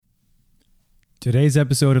Today's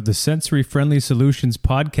episode of the Sensory Friendly Solutions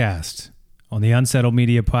podcast on the Unsettled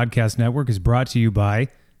Media Podcast Network is brought to you by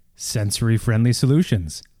Sensory Friendly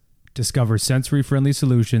Solutions. Discover sensory friendly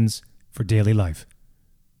solutions for daily life.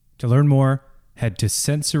 To learn more, head to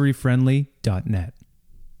sensoryfriendly.net.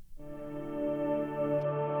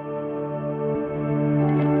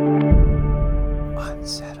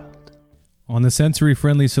 Unsettled. On the Sensory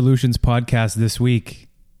Friendly Solutions podcast this week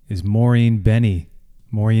is Maureen Benny.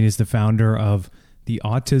 Maureen is the founder of the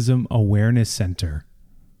Autism Awareness Center.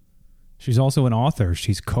 She's also an author.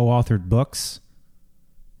 She's co-authored books,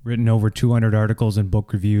 written over 200 articles and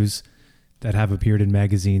book reviews that have appeared in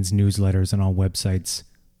magazines, newsletters, and on websites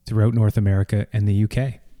throughout North America and the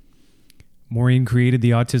UK. Maureen created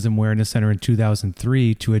the Autism Awareness Center in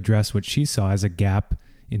 2003 to address what she saw as a gap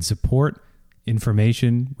in support,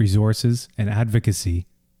 information, resources, and advocacy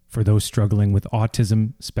for those struggling with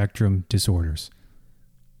autism spectrum disorders.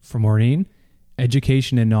 For Maureen,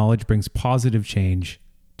 education and knowledge brings positive change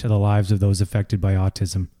to the lives of those affected by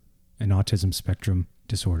autism and autism spectrum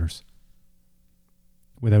disorders.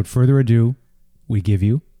 Without further ado, we give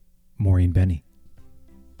you Maureen Benny.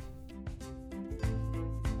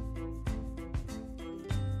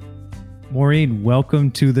 Maureen, welcome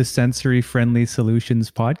to the Sensory Friendly Solutions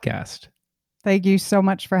podcast. Thank you so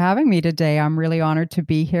much for having me today. I'm really honored to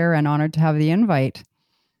be here and honored to have the invite.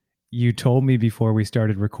 You told me before we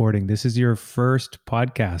started recording, this is your first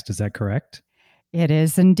podcast. Is that correct? It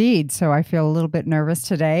is indeed. So I feel a little bit nervous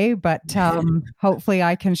today, but hopefully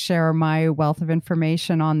I can share my wealth of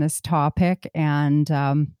information on this topic and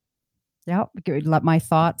let my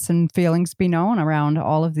thoughts and feelings be known around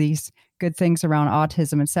all of these good things around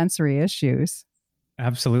autism and sensory issues.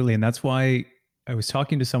 Absolutely. And that's why I was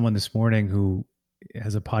talking to someone this morning who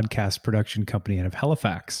has a podcast production company out of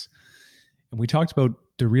Halifax. And we talked about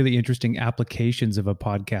the really interesting applications of a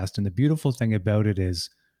podcast. And the beautiful thing about it is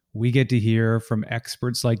we get to hear from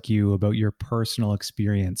experts like you about your personal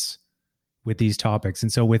experience with these topics.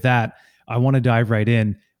 And so with that, I want to dive right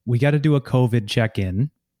in. We got to do a COVID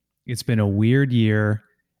check-in. It's been a weird year.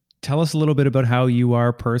 Tell us a little bit about how you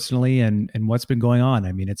are personally and what's been going on.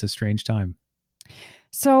 I mean, it's a strange time.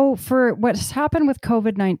 So for what's happened with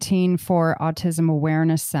COVID-19 for Autism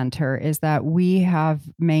Awareness Center is that we have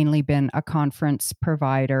mainly been a conference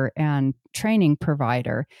provider and training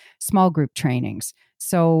provider, small group trainings.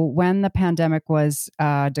 So when the pandemic was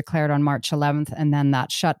declared on March 11th and then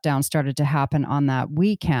that shutdown started to happen on that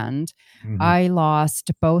weekend, I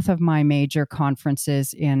lost both of my major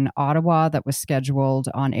conferences in Ottawa that was scheduled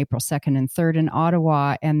on April 2nd and 3rd in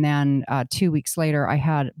Ottawa. And then 2 weeks later, I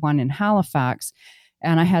had one in Halifax.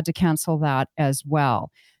 And I had to cancel that as well.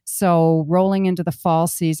 So rolling into the fall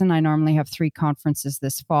season, I normally have 3 conferences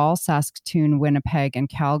this fall, Saskatoon, Winnipeg, and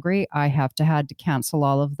Calgary. I had to cancel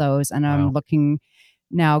all of those. And I'm looking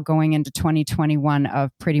now going into 2021 of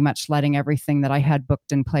pretty much letting everything that I had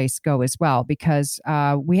booked in place go as well, because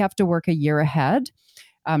we have to work a year ahead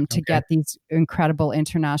to get these incredible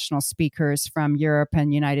international speakers from Europe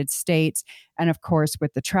and United States. And of course,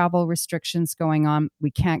 with the travel restrictions going on, we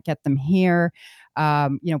can't get them here.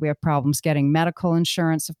 We have problems getting medical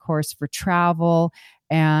insurance, of course, for travel.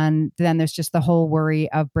 And then there's just the whole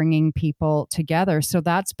worry of bringing people together. So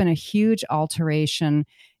that's been a huge alteration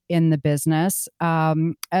in the business,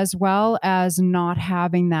 as well as not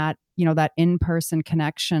having that, that in-person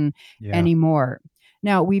connection anymore.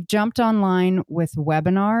 Now, we've jumped online with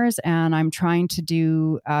webinars, and I'm trying to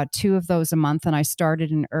do 2 of those a month, and I started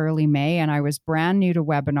in early May, and I was brand new to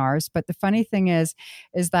webinars. But the funny thing is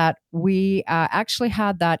that we actually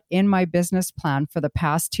had that in my business plan for the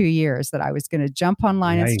past 2 years, that I was going to jump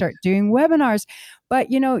online and start doing webinars. But,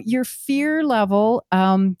 your fear level,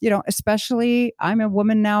 especially I'm a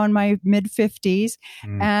woman now in my mid-50s,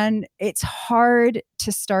 and it's hard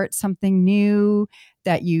to start something new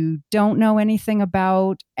that you don't know anything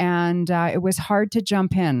about. And it was hard to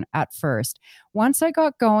jump in at first. Once I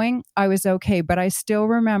got going, I was okay. But I still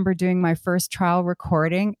remember doing my first trial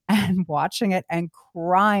recording and watching it and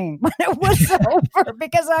crying when it was over,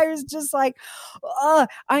 because I was just like, I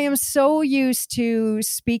am so used to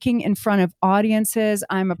speaking in front of audiences.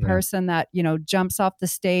 I'm a person that, jumps off the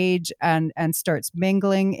stage and starts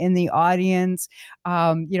mingling in the audience.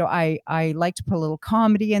 I like to put a little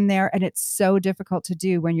comedy in there, and it's so difficult to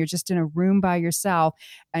do when you're just in a room by yourself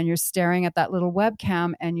and you're staring at that little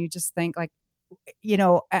webcam and you just think like,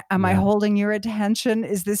 am I holding your attention?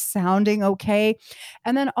 Is this sounding okay?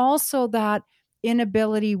 And then also that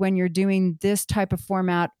inability when you're doing this type of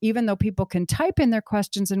format, even though people can type in their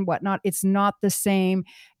questions and whatnot, it's not the same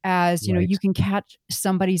as, you know, Right. you can catch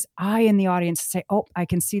somebody's eye in the audience and say, oh, I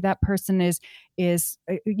can see that person is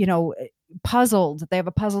puzzled. They have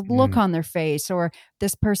a puzzled look Mm. on their face, or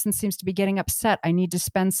this person seems to be getting upset. I need to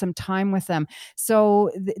spend some time with them. So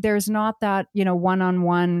there's not that, you know,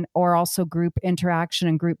 one-on-one or also group interaction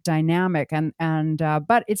and group dynamic.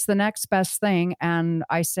 But it's the next best thing. And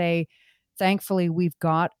I say, thankfully, we've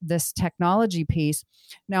got this technology piece.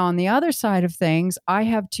 Now, on the other side of things, I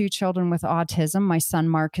have two children with autism. My son,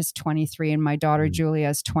 Mark, is 23 and my daughter, Mm. Julia,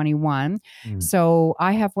 is 21. Mm. So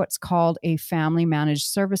I have what's called a family managed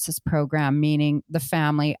services program, meaning the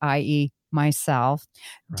family, i.e., myself.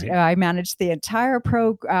 Right. I managed the entire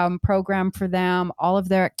program for them, all of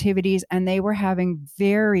their activities, and they were having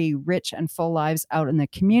very rich and full lives out in the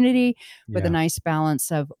community with a Yeah. nice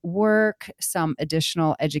balance of work, some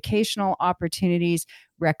additional educational opportunities,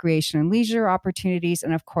 recreation and leisure opportunities.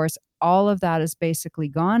 And of course, all of that is basically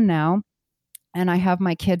gone now. And I have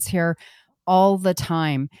my kids here all the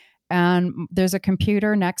time. And there's a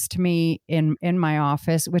computer next to me in my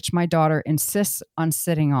office, which my daughter insists on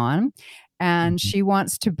sitting on. And Mhm. she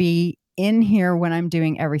wants to be in here when I'm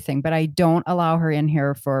doing everything, but I don't allow her in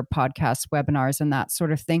here for podcasts, webinars, and that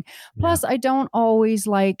sort of thing. Yeah. Plus, I don't always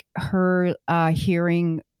like her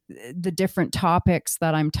hearing the different topics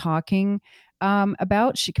that I'm talking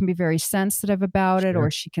about. She can be very sensitive about it, Sure.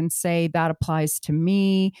 or she can say that applies to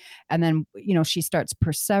me, and then, you know, she starts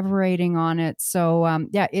perseverating on it. So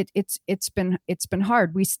it's been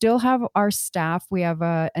hard. We still have our staff. We have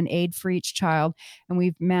an aide for each child, and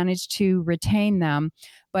we've managed to retain them.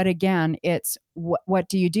 But again, it's what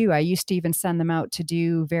do you do? I used to even send them out to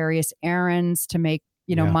do various errands to make,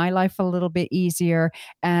 you know, Yeah. my life a little bit easier.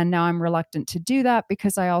 And now I'm reluctant to do that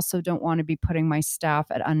because I also don't want to be putting my staff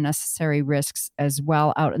at unnecessary risks as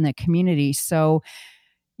well out in the community. So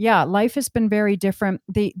yeah, life has been very different.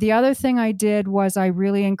 The other thing I did was I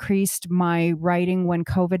really increased my writing when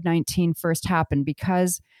COVID-19 first happened,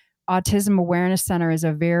 because Autism Awareness Center is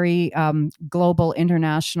a very global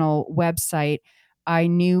international website. I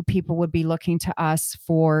knew people would be looking to us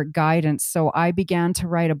for guidance. So I began to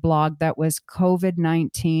write a blog that was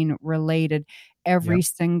COVID-19 related every Yep.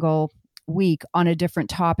 single week on a different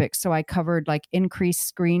topic. So I covered like increased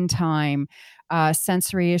screen time,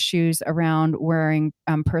 sensory issues around wearing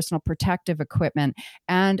personal protective equipment.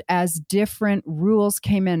 And as different rules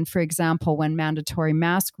came in, for example, when mandatory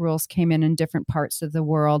mask rules came in different parts of the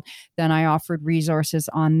world, then I offered resources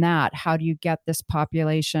on that. How do you get this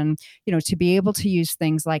population, you know, to be able to use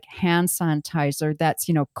things like hand sanitizer that's,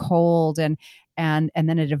 you know, cold and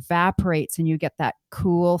then it evaporates and you get that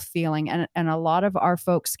cool feeling. And a lot of our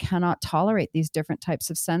folks cannot tolerate these different types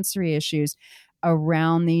of sensory issues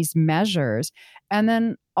around these measures. And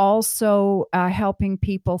then also helping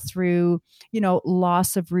people through, you know,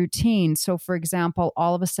 loss of routine. So for example,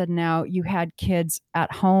 all of a sudden now you had kids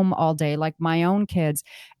at home all day, like my own kids.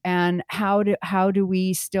 And how do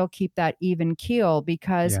we still keep that even keel?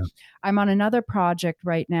 Because Yeah. I'm on another project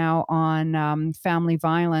right now on family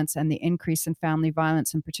violence and the increase in family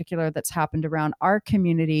violence in particular that's happened around our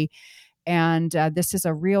community. And this is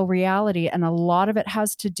a real reality. And a lot of it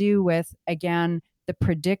has to do with, again, the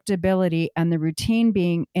predictability and the routine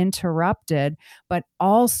being interrupted, but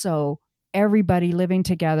also everybody living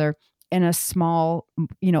together in a small,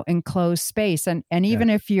 you know, enclosed space. And even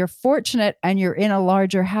Yes. if you're fortunate and you're in a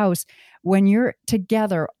larger house, when you're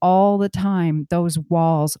together all the time, those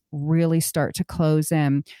walls really start to close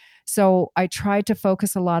in. So I tried to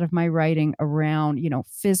focus a lot of my writing around, you know,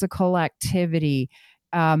 physical activity,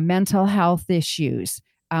 mental health issues,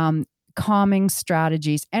 calming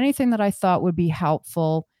strategies, anything that I thought would be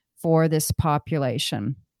helpful for this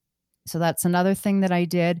population. So that's another thing that I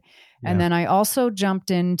did. And Yeah. then I also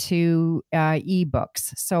jumped into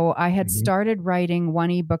ebooks. So I had Mhm. started writing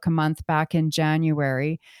one ebook a month back in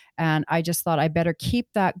January, and I just thought I better keep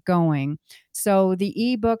that going. So the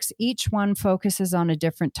ebooks, each one focuses on a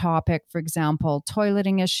different topic. For example,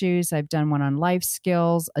 toileting issues. I've done one on life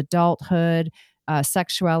skills, adulthood,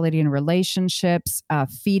 sexuality and relationships,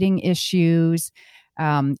 feeding issues,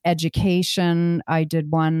 education. I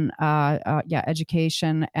did one,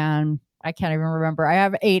 education, and I can't even remember. I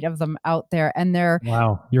have 8 of them out there, and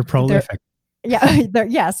Wow. You're they're prolific. yeah,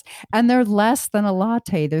 yes, and they're less than a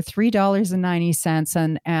latte. They're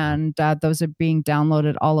 $3.90, and those are being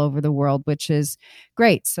downloaded all over the world, which is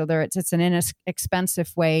great. So it's an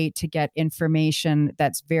inexpensive way to get information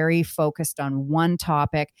that's very focused on one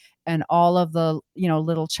topic, and all of the, you know,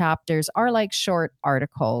 little chapters are like short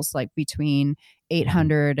articles, like between Mhm.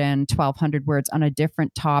 800 and 1,200 words on a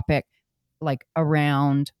different topic, like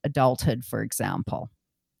around adulthood, for example.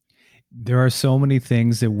 There are so many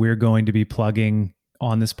things that we're going to be plugging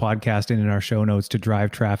on this podcast and in our show notes to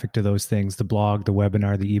drive traffic to those things, the blog, the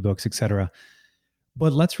webinar, the ebooks, etc.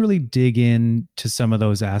 But let's really dig into some of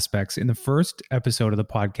those aspects. In the first episode of the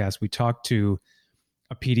podcast, we talked to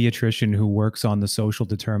a pediatrician who works on the social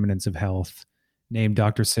determinants of health named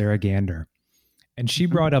Dr. Sarah Gander. And she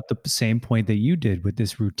brought up the same point that you did with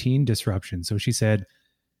this routine disruption. So she said,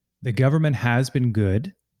 the government has been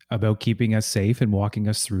good about keeping us safe and walking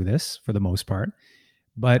us through this for the most part.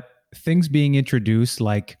 But things being introduced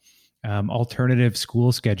like alternative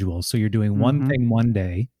school schedules. So you're doing one thing one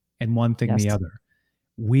day and one thing the other.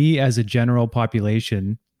 We as a general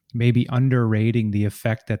population may be underrating the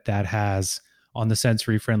effect that has on the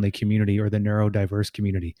sensory-friendly community or the neurodiverse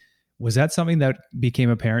community. Was that something that became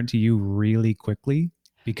apparent to you really quickly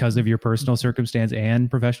because of your personal circumstance and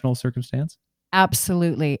professional circumstance?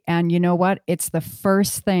 Absolutely. And you know what? It's the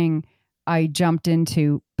first thing I jumped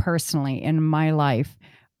into personally in my life.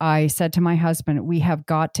 I said to my husband, we have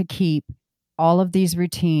got to keep all of these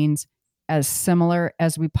routines as similar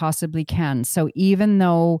as we possibly can. So even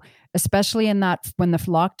though, especially in that, when the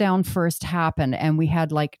lockdown first happened and we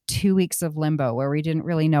had like 2 weeks of limbo where we didn't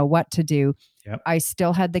really know what to do, I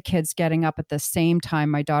still had the kids getting up at the same time.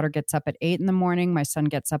 My daughter gets up at 8 in the morning. My son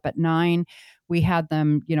gets up at 9. We had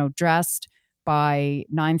them, dressed by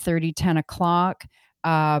 9:30, 10 o'clock.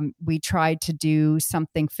 We tried to do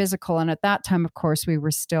something physical. And at that time, of course, we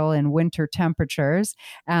were still in winter temperatures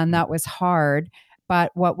and that was hard.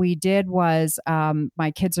 But what we did was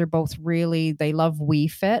my kids are both they love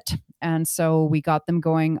Wii Fit. And so we got them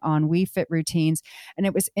going on Wii Fit routines. And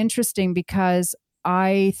it was interesting because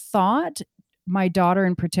I thought my daughter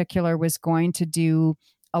in particular was going to do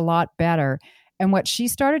a lot better. And what she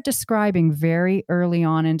started describing very early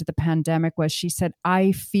on into the pandemic was she said,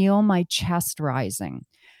 I feel my chest rising.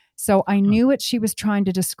 So I knew what she was trying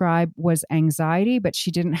to describe was anxiety, but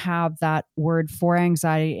she didn't have that word for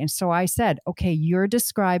anxiety. And so I said, okay, you're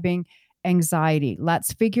describing anxiety.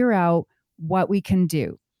 Let's figure out what we can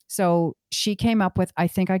do. So she came up with, I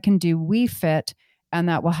think I can do Wii Fit and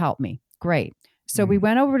that will help me. Great. So we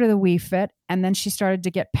went over to the Wii Fit and then she started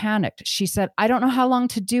to get panicked. She said, I don't know how long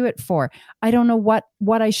to do it for. I don't know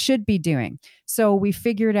what I should be doing. So we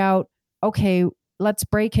figured out, okay, let's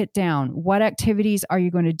break it down. What activities are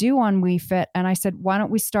you going to do on Wii Fit? And I said, why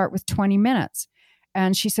don't we start with 20 minutes?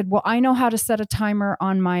 And she said, well, I know how to set a timer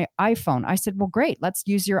on my iPhone. I said, well, great. Let's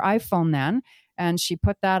use your iPhone then. And she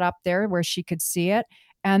put that up there where she could see it.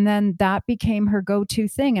 And then that became her go-to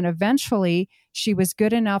thing. And eventually she was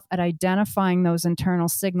good enough at identifying those internal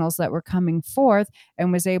signals that were coming forth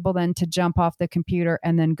and was able then to jump off the computer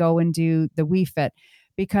and then go and do the Wii Fit.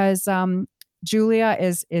 Because Julia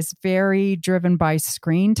is very driven by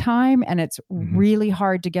screen time and it's really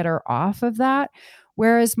hard to get her off of that.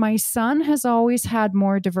 Whereas my son has always had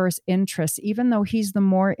more diverse interests, even though he's the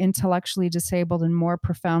more intellectually disabled and more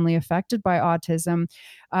profoundly affected by autism.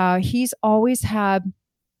 He's always had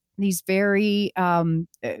these very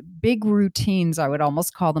big routines, I would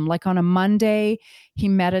almost call them. Like on a Monday, he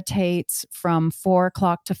meditates from 4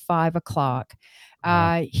 o'clock to 5 o'clock.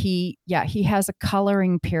 He has a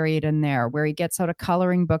coloring period in there where he gets out a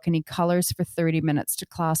coloring book and he colors for 30 minutes to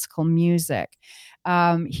classical music.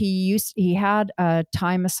 He had a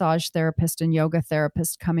Thai massage therapist and yoga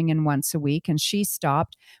therapist coming in once a week and she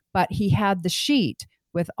stopped, but he had the sheet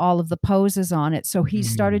with all of the poses on it. So he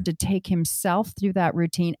started to take himself through that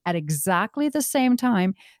routine at exactly the same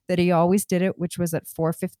time that he always did it, which was at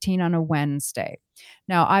 4:15 on a Wednesday.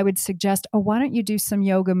 Now, I would suggest, why don't you do some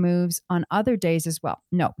yoga moves on other days as well?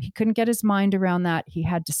 No, he couldn't get his mind around that. He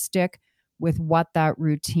had to stick with what that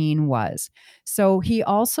routine was. So he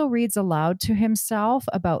also reads aloud to himself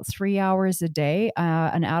about 3 hours a day,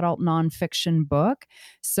 an adult nonfiction book.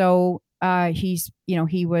 So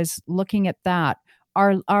he was looking at that.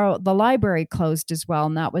 The library closed as well,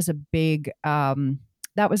 and that was a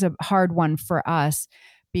hard one for us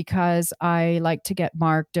because I like to get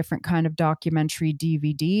Mark different kind of documentary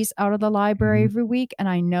DVDs out of the library every week, and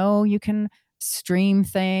I know you can stream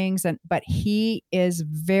things, but he is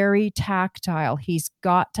very tactile. He's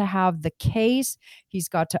got to have the case. He's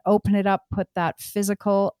got to open it up, put that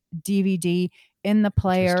physical DVD in the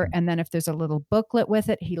player, and then if there's a little booklet with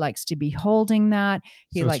it, he likes to be holding that.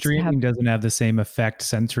 So streaming doesn't have the same effect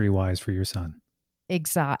sensory-wise for your son.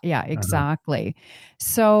 Exactly.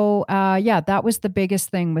 So, that was the biggest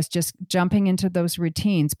thing, was just jumping into those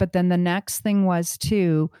routines. But then the next thing was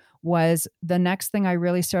the next thing I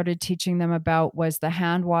really started teaching them about was the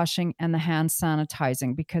hand washing and the hand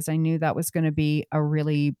sanitizing, because I knew that was going to be a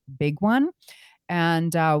really big one.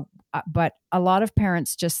 And but a lot of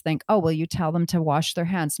parents just think, oh, well, you tell them to wash their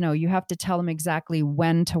hands. No, you have to tell them exactly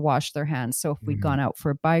when to wash their hands. So if we'd gone out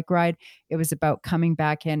for a bike ride, it was about coming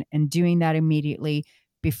back in and doing that immediately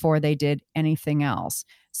before they did anything else.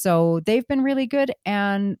 So they've been really good.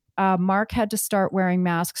 And Mark had to start wearing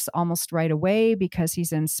masks almost right away because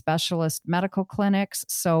he's in specialist medical clinics.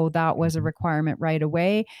 So that was a requirement right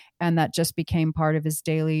away. And that just became part of his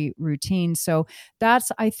daily routine. So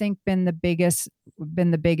that's, I think, been the biggest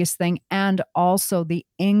thing. And also the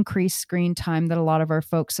increased screen time that a lot of our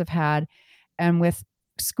folks have had. And with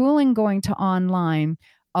schooling going to online,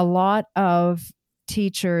 a lot of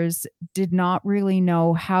teachers did not really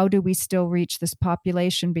know, how do we still reach this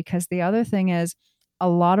population? Because the other thing is, a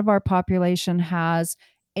lot of our population has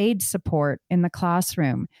aid support in the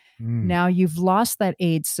classroom. Now you've lost that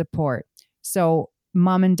aid support. So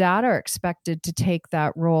mom and dad are expected to take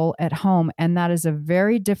that role at home. And that is a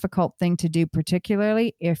very difficult thing to do,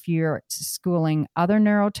 particularly if you're schooling other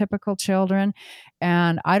neurotypical children.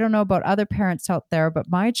 And I don't know about other parents out there, but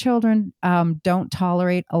my children don't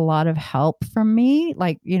tolerate a lot of help from me.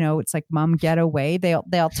 Like, it's like, mom, get away.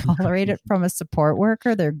 They'll tolerate it from a support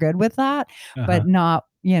worker. They're good with that, but not,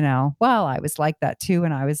 well, I was like that too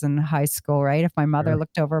when I was in high school, right? If my mother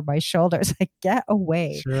looked over my shoulder, it's like, get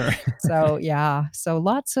away. Sure. So yeah. So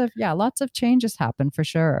lots of changes happen for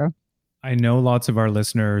sure. I know lots of our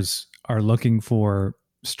listeners are looking for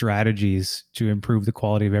strategies to improve the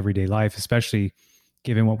quality of everyday life, especially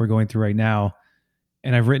given what we're going through right now.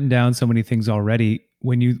 And I've written down so many things already.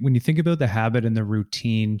 When you think about the habit and the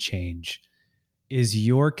routine change, is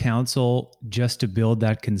your counsel just to build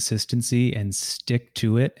that consistency and stick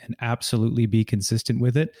to it and absolutely be consistent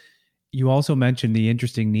with it? You also mentioned the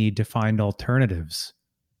interesting need to find alternatives.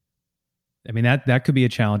 I mean, that could be a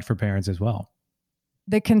challenge for parents as well.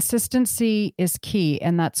 The consistency is key.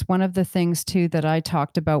 And that's one of the things too that I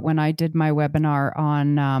talked about when I did my webinar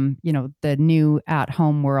on, the new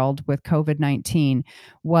at-home world with COVID-19,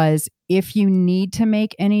 was if you need to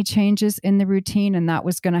make any changes in the routine, and that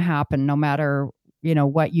was going to happen no matter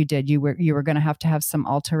what you did, you were going to have some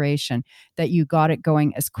alteration, that you got it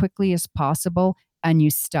going as quickly as possible and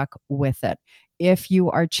you stuck with it. If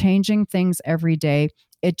you are changing things every day,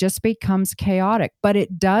 it just becomes chaotic, but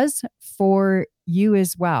it does for you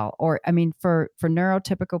as well. Or, I mean, for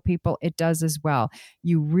neurotypical people, it does as well.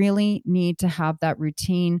 You really need to have that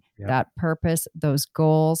routine, that purpose, those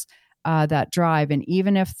goals, that drive. And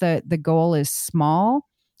even if the goal is small,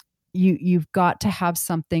 you've got to have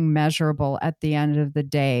something measurable at the end of the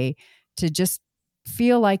day to just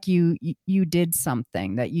feel like you did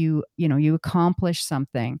something, that you accomplished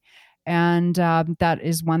something. And that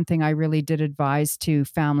is one thing I really did advise to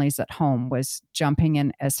families at home, was jumping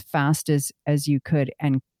in as fast as you could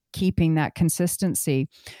and keeping that consistency.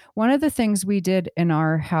 One of the things we did in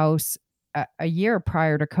our house a year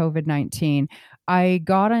prior to COVID-19, I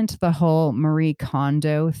got into the whole Marie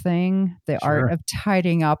Kondo thing, the art of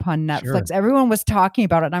tidying up on Netflix. Sure. Everyone was talking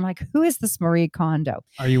about it. And I'm like, who is this Marie Kondo?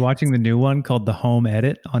 Are you watching the new one called The Home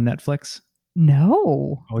Edit on Netflix?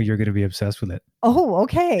 No. Oh, you're going to be obsessed with it. Oh,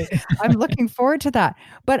 okay. I'm looking forward to that.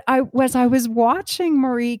 But I was watching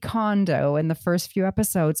Marie Kondo in the first few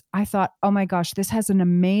episodes, I thought, oh my gosh, this has an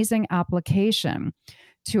amazing application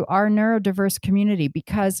to our neurodiverse community,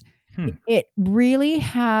 because it really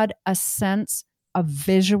had a sense of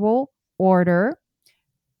visual order,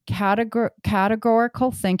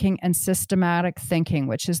 categorical thinking, and systematic thinking,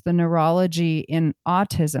 which is the neurology in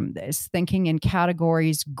autism. This thinking in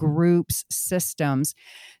categories, groups, systems.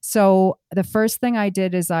 So the first thing I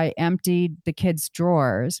did is I emptied the kids'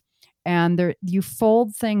 drawers, and you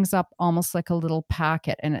fold things up almost like a little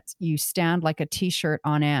packet, and you stand like a t-shirt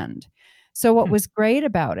on end. So what was great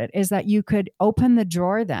about it is that you could open the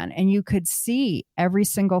drawer then and you could see every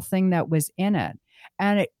single thing that was in it.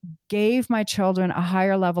 And it gave my children a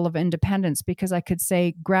higher level of independence, because I could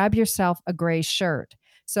say, grab yourself a gray shirt.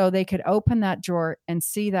 So they could open that drawer and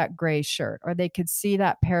see that gray shirt, or they could see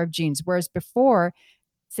that pair of jeans. Whereas before,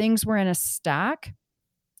 things were in a stack,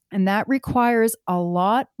 and that requires a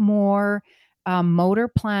lot more motor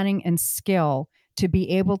planning and skill to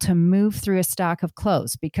be able to move through a stack of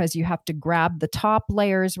clothes, because you have to grab the top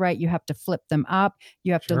layers, right? You have to flip them up.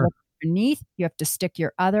 You have to look underneath. You have to stick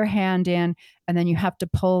your other hand in, and then you have to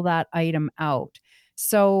pull that item out.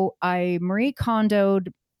 So I Marie Kondoed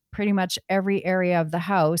pretty much every area of the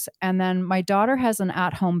house. And then my daughter has an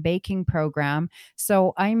at-home baking program.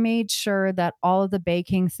 So I made sure that all of the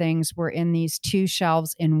baking things were in these 2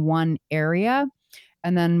 shelves in one area.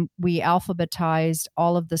 And then we alphabetized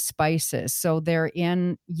all of the spices. So they're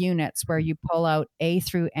in units where you pull out A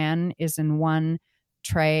through N is in one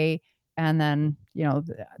tray. and then,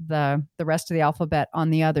 the rest of the alphabet on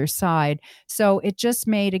the other side. So it just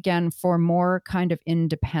made, again, for more kind of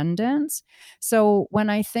independence. So when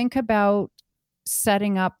I think about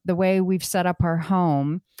setting up the way we've set up our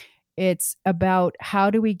home, it's about how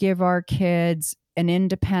do we give our kids an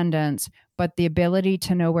independence, but the ability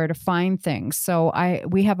to know where to find things. So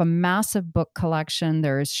we have a massive book collection.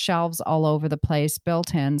 There's shelves all over the place,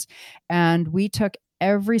 built-ins, and we took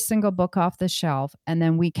every single book off the shelf and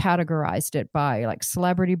then we categorized it by like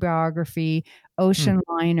celebrity biography, ocean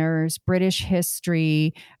liners, British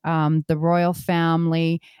history, the royal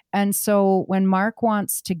family. And so when Mark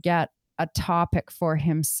wants to get a topic for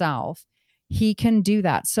himself, he can do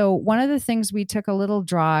that. So one of the things, we took a little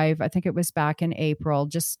drive, I think it was back in April,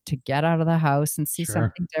 just to get out of the house and see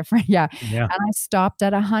something different. Yeah. And I stopped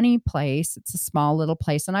at a honey place. It's a small little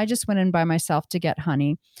place. And I just went in by myself to get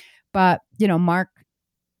honey. But, Mark,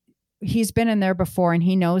 he's been in there before and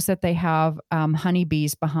he knows that they have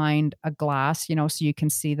honeybees behind a glass, so you can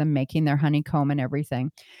see them making their honeycomb and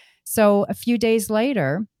everything. So a few days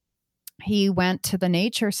later, he went to the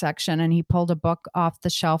nature section and he pulled a book off the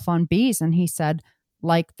shelf on bees and he said,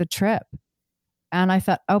 like the trip. And I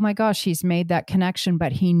thought, oh my gosh, he's made that connection,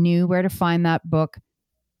 but he knew where to find that book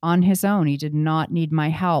on his own. He did not need my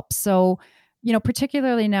help. So,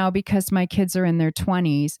 particularly now because my kids are in their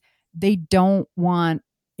 20s, they don't want,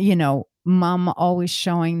 mom always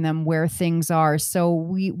showing them where things are. So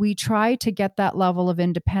we try to get that level of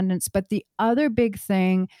independence. But the other big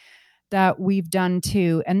thing that we've done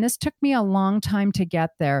too, and this took me a long time to get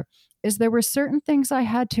there, is there were certain things I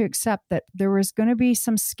had to accept, that there was going to be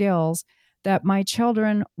some skills that my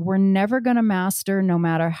children were never going to master, no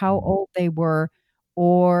matter how old they were,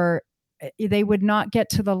 or they would not get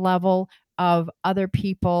to the level of other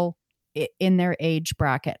people in their age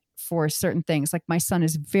bracket for certain things. Like my son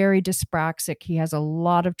is very dyspraxic. He has a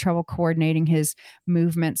lot of trouble coordinating his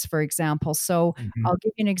movements, for example. So I'll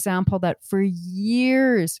give you an example that for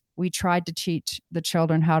years we tried to teach the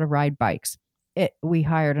children how to ride bikes. We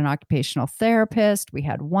hired an occupational therapist. We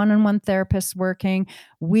had one-on-one therapists working.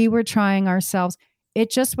 We were trying ourselves.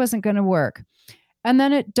 It just wasn't going to work. And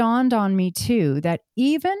then it dawned on me too, that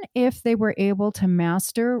even if they were able to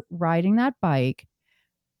master riding that bike,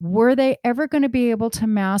 were they ever going to be able to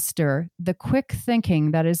master the quick thinking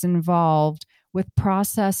that is involved with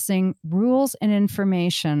processing rules and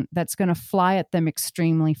information that's going to fly at them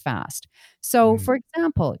extremely fast? So, for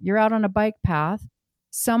example, you're out on a bike path,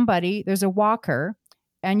 there's a walker,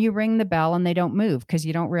 and you ring the bell and they don't move because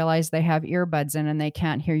you don't realize they have earbuds in and they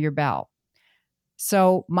can't hear your bell.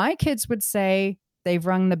 So my kids would say they've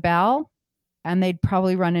rung the bell, and they'd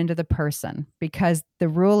probably run into the person, because the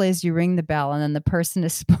rule is you ring the bell and then the person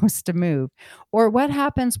is supposed to move. Or what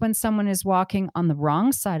happens when someone is walking on the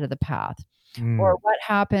wrong side of the path? Or what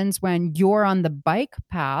happens when you're on the bike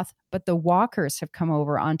path, but the walkers have come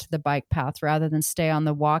over onto the bike path rather than stay on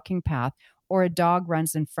the walking path, or a dog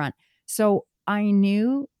runs in front. So I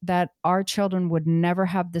knew that our children would never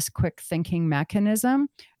have this quick thinking mechanism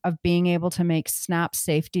of being able to make snap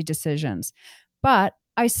safety decisions. But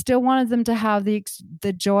I still wanted them to have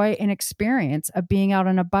the joy and experience of being out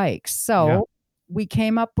on a bike. So we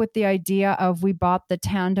came up with the idea of, we bought the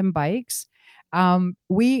tandem bikes.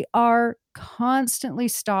 We are constantly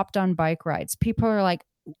stopped on bike rides. People are like,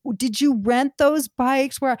 did you rent those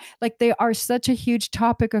bikes? Where, like, they are such a huge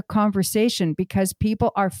topic of conversation because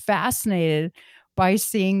people are fascinated by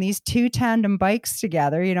seeing these two tandem bikes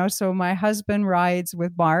together. So my husband rides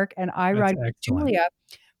with Mark and I ride with Julia.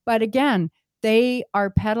 But again, they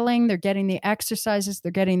are pedaling, they're getting the exercises,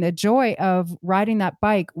 they're getting the joy of riding that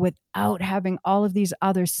bike without having all of these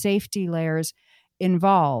other safety layers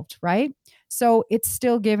involved, right? So it's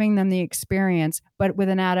still giving them the experience, but with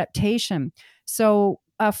an adaptation. So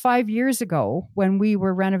 5 years ago, when we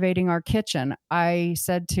were renovating our kitchen, I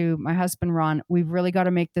said to my husband, Ron, we've really got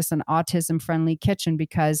to make this an autism-friendly kitchen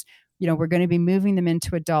because, we're going to be moving them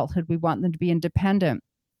into adulthood. We want them to be independent.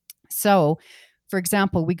 So, for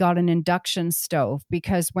example, we got an induction stove,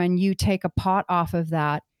 because when you take a pot off of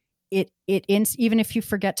that, even if you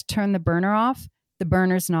forget to turn the burner off, the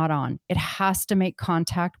burner's not on. It has to make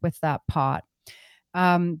contact with that pot.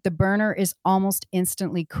 The burner is almost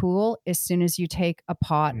instantly cool as soon as you take a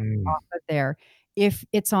pot off of there. If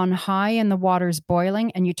it's on high and the water's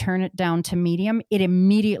boiling and you turn it down to medium, it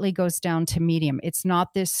immediately goes down to medium. It's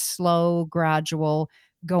not this slow, gradual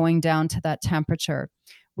going down to that temperature.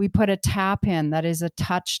 We put a tap in that is a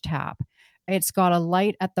touch tap. It's got a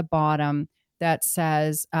light at the bottom that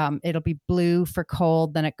says it'll be blue for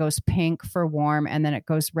cold, then it goes pink for warm, and then it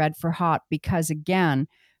goes red for hot. Because again,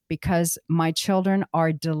 because my children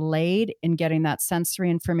are delayed in getting that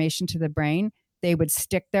sensory information to the brain. They would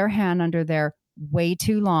stick their hand under there way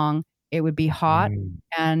too long. It would be hot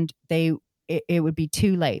and it would be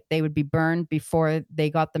too late. They would be burned before they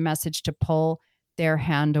got the message to pull their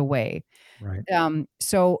hand away. Right.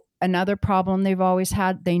 So another problem they've always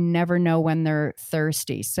had, they never know when they're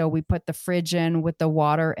thirsty. So we put the fridge in with the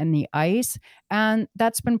water and the ice, and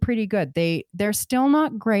that's been pretty good. They're still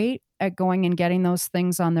not great at going and getting those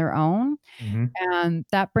things on their own. Mm-hmm. And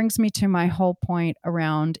that brings me to my whole point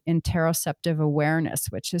around interoceptive awareness,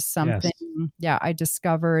 which is something, I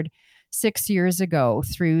discovered 6 years ago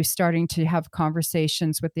through starting to have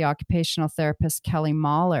conversations with the occupational therapist, Kelly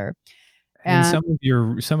Mahler. And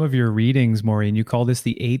some of your readings, Maureen, you call this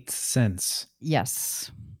the eighth sense.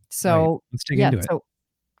 Yes. So right. Let's dig into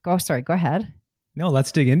it. Go ahead. No,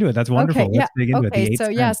 let's dig into it. That's wonderful. Okay, let's dig into it. The eighth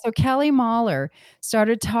sense. So Kelly Mahler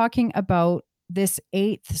started talking about this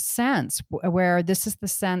eighth sense, where this is the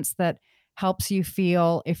sense that helps you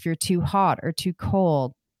feel if you're too hot or too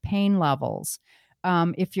cold, pain levels,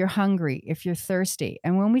 if you're hungry, if you're thirsty.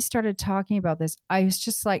 And when we started talking about this, I was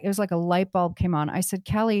just like, it was like a light bulb came on. I said,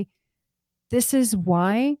 Kelly, this is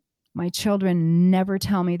why my children never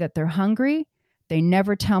tell me that they're hungry. They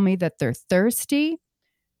never tell me that they're thirsty.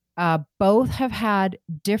 Both have had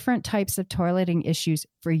different types of toileting issues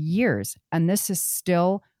for years, and this is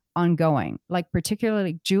still ongoing. Like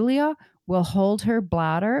particularly Julia will hold her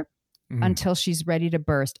bladder until she's ready to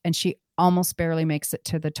burst, and she almost barely makes it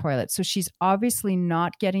to the toilet. So she's obviously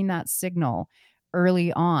not getting that signal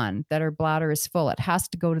early on that her bladder is full. It has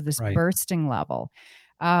to go to this bursting level.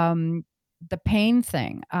 The pain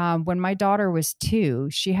thing, when my daughter was 2,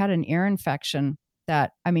 she had an ear infection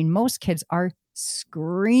that, I mean, most kids are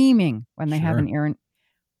screaming when they have an ear.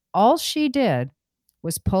 All she did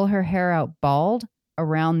was pull her hair out bald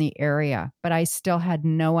around the area, but I still had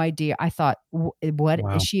no idea. I thought,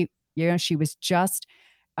 is she, she was just,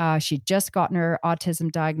 she'd just gotten her autism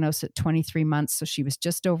diagnosed at 23 months. So she was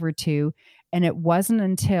just over 2. And it wasn't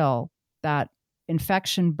until that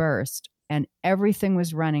infection burst and everything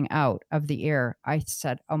was running out of the ear, I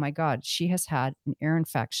said, oh my God, she has had an ear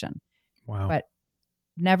infection. Wow. But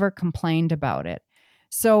never complained about it.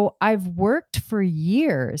 So I've worked for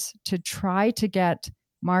years to try to get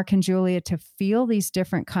Mark and Julia to feel these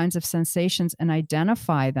different kinds of sensations and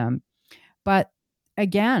identify them. But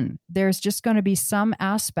again, there's just going to be some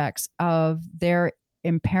aspects of their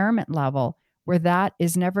impairment level where that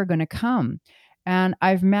is never going to come. And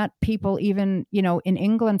I've met people even, in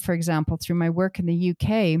England, for example, through my work in the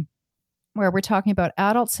UK, where we're talking about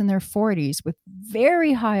adults in their 40s with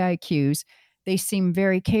very high IQs. They seem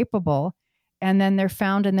very capable. And then they're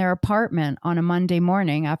found in their apartment on a Monday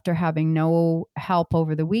morning after having no help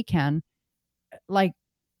over the weekend, like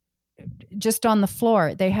just on the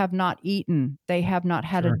floor. They have not eaten. They have not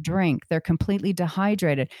had a drink. They're completely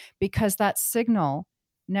dehydrated because that signal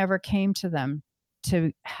never came to them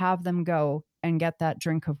to have them go and get that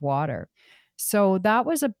drink of water. So that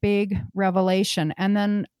was a big revelation. And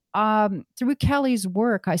then through Kelly's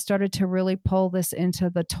work, I started to really pull this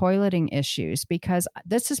into the toileting issues, because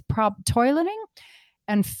this is toileting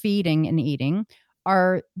and feeding and eating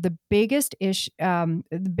are the biggest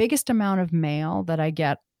the biggest amount of mail that I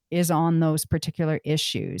get is on those particular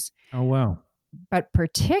issues. Oh, wow. But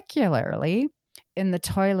particularly in the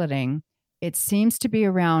toileting, it seems to be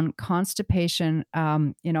around constipation,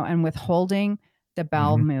 and withholding the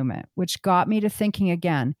bowel movement, which got me to thinking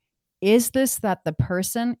again, is this that the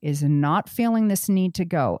person is not feeling this need to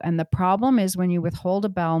go? And the problem is when you withhold a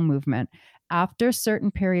bowel movement, after a certain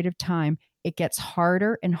period of time, it gets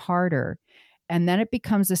harder and harder. And then it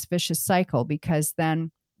becomes this vicious cycle, because then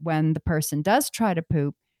when the person does try to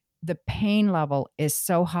poop, the pain level is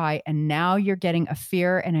so high. And now you're getting a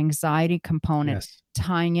fear and anxiety component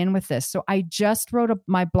tying in with this. So I just wrote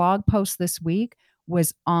my blog post this week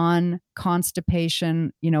was on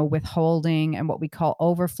constipation, withholding and what we call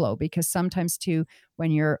overflow, because sometimes too,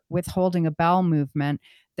 when you're withholding a bowel movement,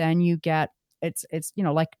 then you get, it's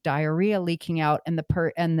like diarrhea leaking out, and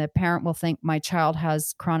the parent will think my child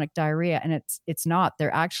has chronic diarrhea, and it's not.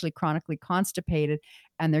 They're actually chronically constipated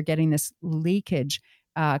and they're getting this leakage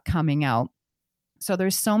coming out. So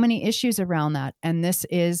there's so many issues around that. And this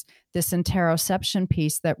is this interoception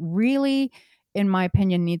piece that really, in my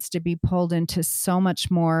opinion, needs to be pulled into so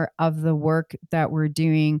much more of the work that we're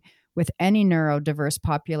doing with any neurodiverse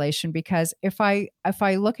population. Because if I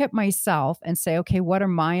look at myself and say, okay, what are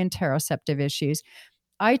my interoceptive issues?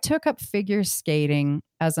 I took up figure skating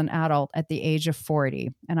as an adult at the age of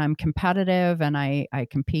 40, and I'm competitive and I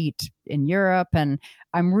compete in Europe, and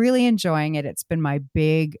I'm really enjoying it. It's been my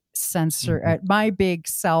big my big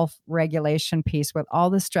self-regulation piece with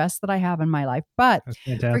all the stress that I have in my life. But That's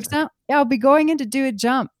for fantastic. example, I'll be going in to do a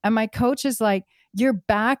jump, and my coach is like, your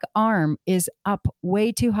back arm is up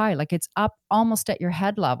way too high. Like it's up almost at your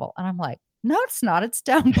head level. And I'm like, no, it's not. It's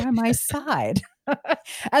down by my side.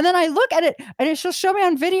 And then I look at it and she'll show me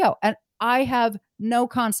on video and I have no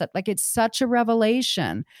concept. Like it's such a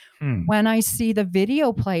revelation when I see the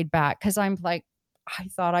video played back. Cause I'm like, I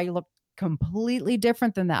thought I looked completely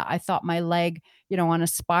different than that. I thought my leg, on a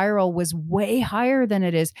spiral was way higher than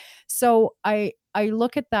it is. So I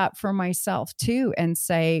look at that for myself too and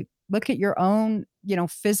say, look at your own,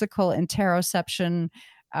 physical interoception,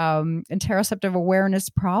 interoceptive awareness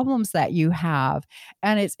problems that you have.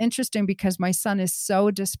 And it's interesting because my son is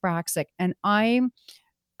so dyspraxic, and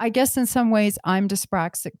I guess in some ways I'm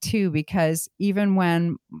dyspraxic too, because even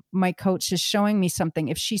when my coach is showing me something,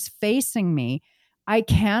 if she's facing me, I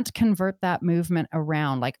can't convert that movement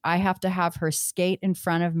around. Like I have to have her skate in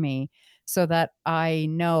front of me so that I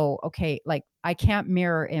know, okay, like I can't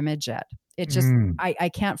mirror image it. It just, I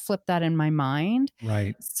can't flip that in my mind.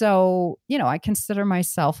 Right. So, I consider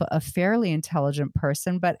myself a fairly intelligent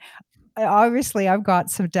person, but obviously I've got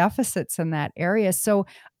some deficits in that area. So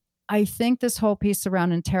I think this whole piece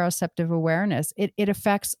around interoceptive awareness, it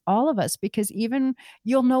affects all of us, because even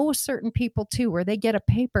you'll know certain people too, where they get a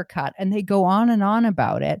paper cut and they go on and on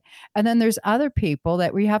about it. And then there's other people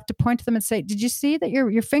that we have to point to them and say, did you see that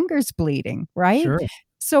your finger's bleeding? Right. Sure.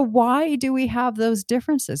 So why do we have those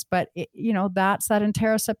differences? But that's that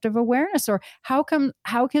interoceptive awareness. Or how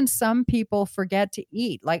can some people forget to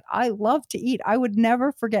eat? Like I love to eat. I would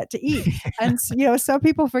never forget to eat. And some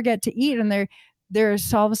people forget to eat, and they're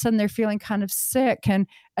all of a sudden they're feeling kind of sick and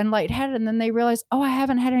lightheaded, and then they realize, oh, I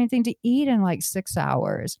haven't had anything to eat in like 6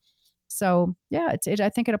 hours. So yeah, I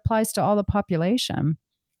think it applies to all the population.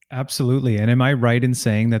 Absolutely. And am I right in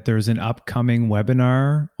saying that there's an upcoming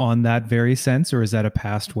webinar on that very sense, or is that a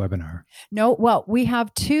past webinar? No, well, we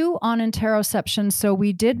have 2 on interoception. So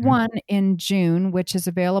we did one in June, which is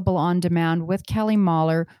available on demand with Kelly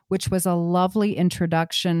Mahler, which was a lovely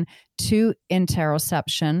introduction to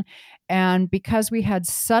interoception. And because we had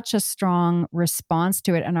such a strong response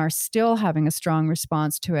to it and are still having a strong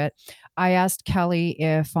response to it, I asked Kelly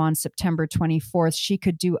if on September 24th, she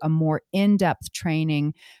could do a more in-depth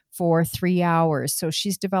training for 3 hours. So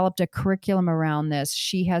she's developed a curriculum around this.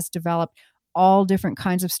 She has developed all different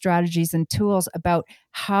kinds of strategies and tools about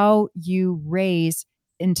how you raise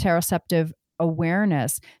interoceptive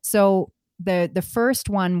awareness. So the first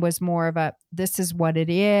one was more of a, this is what it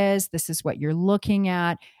is, this is what you're looking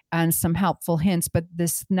at, and some helpful hints. But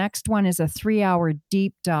this next one is a 3-hour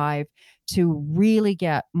deep dive to really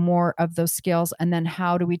get more of those skills. And then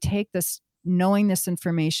how do we take this, knowing this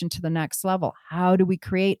information, to the next level? How do we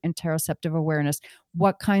create interoceptive awareness?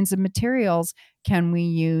 What kinds of materials can we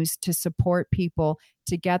use to support people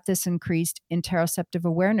to get this increased interoceptive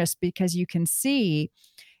awareness? Because you can see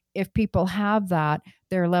if people have that,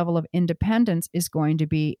 their level of independence is going to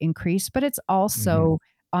be increased. But it's also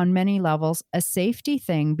on many levels a safety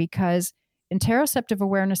thing, because interoceptive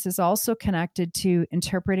awareness is also connected to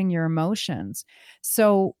interpreting your emotions.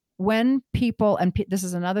 So when people, and this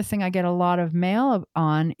is another thing I get a lot of mail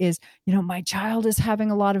on, is, my child is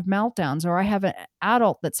having a lot of meltdowns, or I have an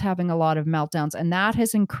adult that's having a lot of meltdowns. And that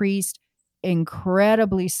has increased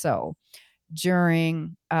incredibly so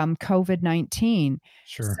during COVID-19.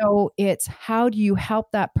 Sure. So it's, how do you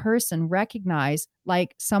help that person recognize,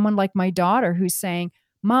 like someone like my daughter who's saying,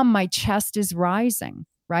 Mom, my chest is rising,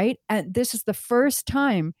 right? And this is the first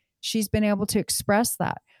time she's been able to express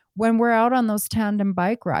that. When we're out on those tandem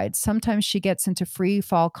bike rides, sometimes she gets into free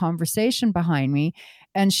fall conversation behind me.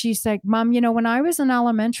 And she's like, Mom, when I was in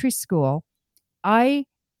elementary school, I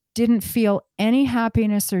didn't feel any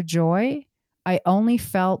happiness or joy. I only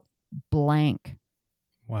felt blank.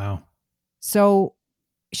 Wow. So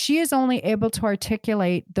she is only able to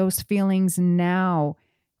articulate those feelings now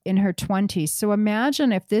in her 20s. So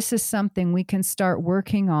imagine if this is something we can start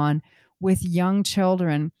working on with young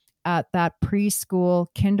children at that preschool,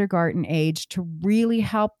 kindergarten age, to really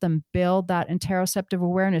help them build that interoceptive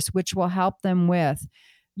awareness, which will help them with,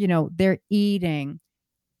 their eating,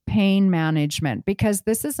 pain management. Because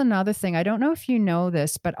this is another thing. I don't know if you know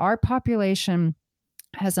this, but our population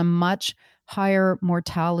has a much higher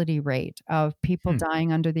mortality rate of people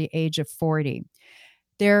dying under the age of 40.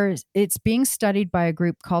 It's being studied by a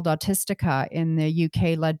group called Autistica in the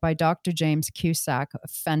UK, led by Dr. James Cusack, a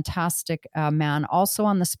fantastic man, also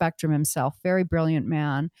on the spectrum himself, very brilliant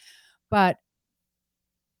man. But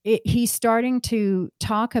he's starting to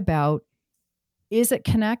talk about, is it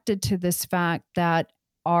connected to this fact that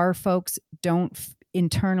our folks don't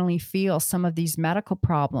internally feel some of these medical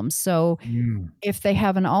problems? So if they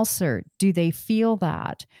have an ulcer, do they feel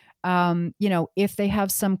that? If they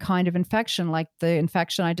have some kind of infection, like the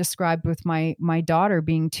infection I described with my daughter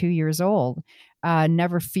being 2 years old,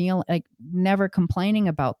 never complaining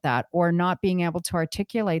about that or not being able to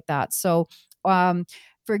articulate that. So,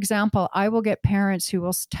 for example, I will get parents who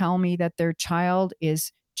will tell me that their child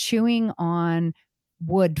is chewing on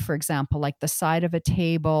wood, for example, like the side of a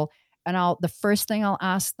table. And the first thing I'll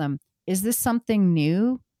ask them, is this something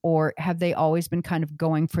new? Or have they always been kind of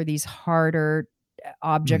going for these harder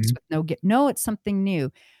objects with no, it's something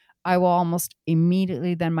new. I will almost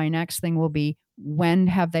immediately, then my next thing will be, when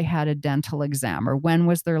have they had a dental exam, or when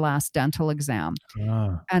was their last dental exam?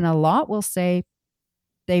 And a lot will say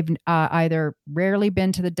they've either rarely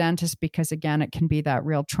been to the dentist because, again, it can be that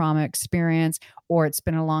real trauma experience, or it's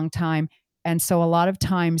been a long time. And so a lot of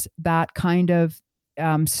times that kind of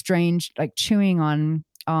strange, like chewing on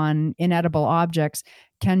inedible objects,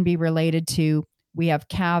 can be related to, we have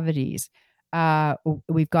cavities.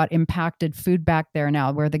 We've got impacted food back there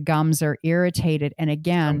now where the gums are irritated. And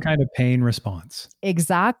again, some kind of pain response.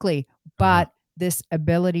 Exactly. But this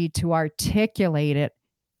ability to articulate it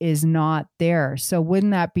is not there. So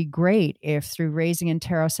wouldn't that be great if, through raising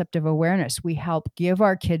interoceptive awareness, we help give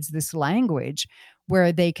our kids this language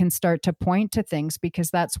where they can start to point to things? Because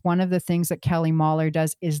that's one of the things that Kelly Mahler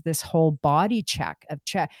does, is this whole body check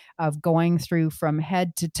of going through from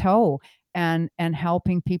head to toe and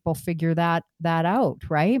helping people figure that out,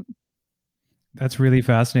 right? That's really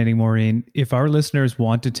fascinating, Maureen. If our listeners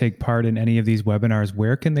want to take part in any of these webinars,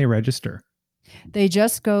 where can they register? They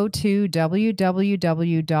just go to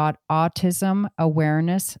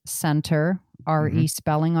www.autismawarenesscenter,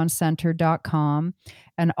 spelling on center.com.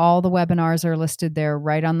 And all the webinars are listed there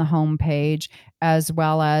right on the homepage, as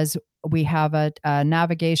well as we have a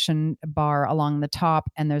navigation bar along the top,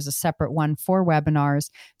 and there's a separate one for webinars.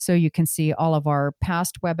 So you can see all of our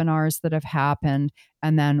past webinars that have happened,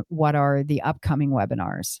 and then what are the upcoming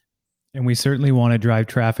webinars. And we certainly want to drive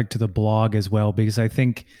traffic to the blog as well, because I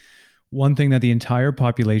think one thing that the entire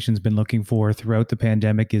population's been looking for throughout the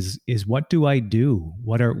pandemic is what do I do?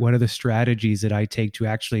 What are the strategies that I take to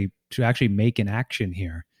actually make an action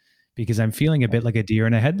here? Because I'm feeling a bit like a deer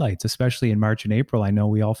in the headlights, especially in March and April. I know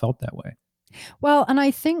we all felt that way. Well, and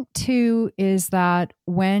I think too is that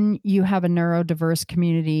when you have a neurodiverse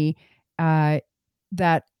community,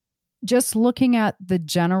 that just looking at the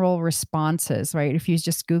general responses, right? If you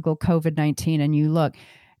just Google COVID-19 and you look,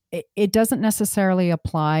 it doesn't necessarily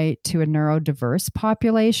apply to a neurodiverse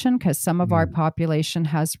population, because some of our population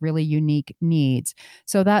has really unique needs.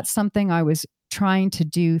 So that's something I was trying to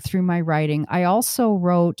do through my writing. I also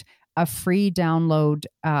wrote a free download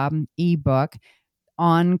ebook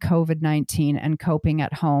on COVID-19 and coping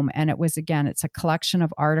at home. And it's a collection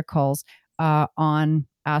of articles on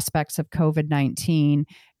aspects of COVID-19,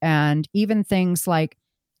 and even things like,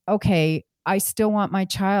 okay, I still want my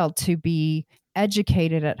child to be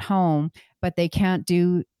educated at home, but they can't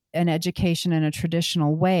do an education in a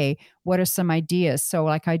traditional way. What are some ideas? So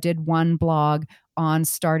like I did one blog on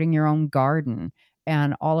starting your own garden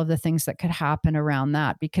and all of the things that could happen around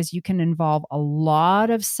that, because you can involve a lot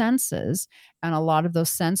of senses and a lot of those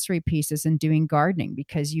sensory pieces in doing gardening,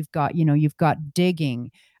 because you've got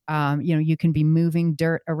digging, you can be moving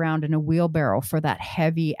dirt around in a wheelbarrow for that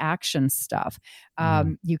heavy action stuff.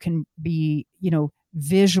 You can be,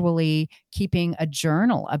 visually keeping a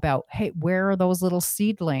journal about, hey, where are those little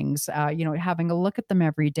seedlings? Having a look at them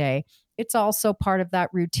every day. It's also part of that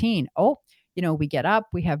routine. We get up,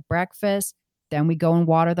 we have breakfast, then we go and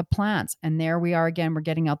water the plants. And there we are again, we're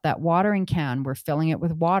getting out that watering can, we're filling it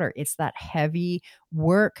with water. It's that heavy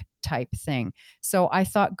work type thing. So I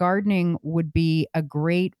thought gardening would be a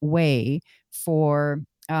great way for,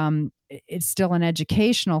 it's still an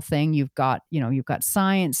educational thing. You've got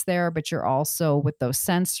science there, but you're also with those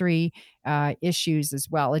sensory issues as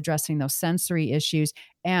well, addressing those sensory issues.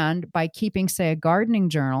 And by keeping, say, a gardening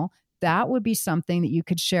journal, that would be something that you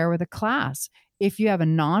could share with a class. If you have a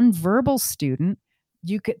nonverbal student,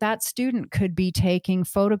 that student could be taking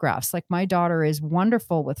photographs. Like my daughter is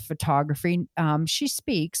wonderful with photography. She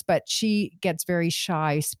speaks, but she gets very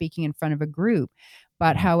shy speaking in front of a group.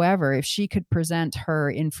 But however, if she could present her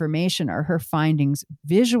information or her findings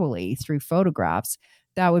visually through photographs,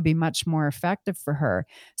 that would be much more effective for her.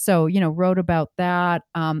 So, wrote about that.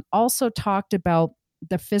 Also talked about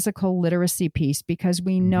the physical literacy piece, because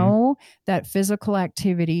we know that physical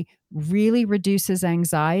activity really reduces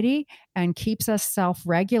anxiety and keeps us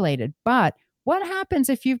self-regulated. But what happens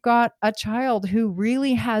if you've got a child who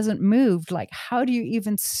really hasn't moved? Like, how do you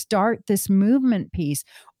even start this movement piece?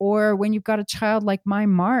 Or when you've got a child like my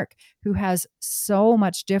Mark, who has so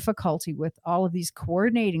much difficulty with all of these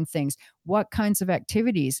coordinating things, what kinds of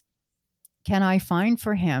activities can I find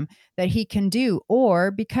for him that he can do? Or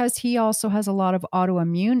because he also has a lot of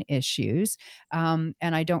autoimmune issues, and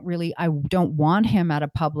I don't want him at a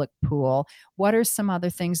public pool. What are some other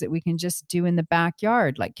things that we can just do in the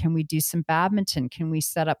backyard? Like, can we do some badminton? Can we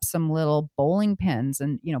set up some little bowling pins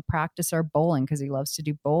and, practice our bowling, because he loves to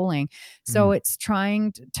do bowling. So it's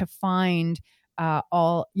trying to find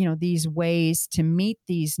all, these ways to meet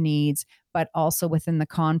these needs, but also within the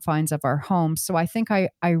confines of our home. So I think I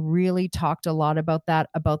really talked a lot about that,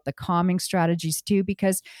 about the calming strategies too,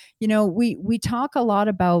 because, we talk a lot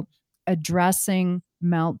about addressing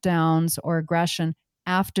meltdowns or aggression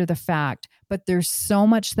after the fact, but there's so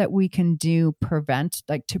much that we can do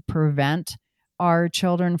to prevent our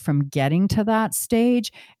children from getting to that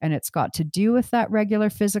stage. And it's got to do with that regular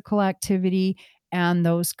physical activity and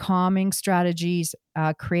those calming strategies,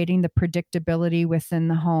 creating the predictability within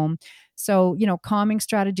the home. So, calming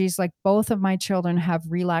strategies, like both of my children have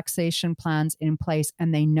relaxation plans in place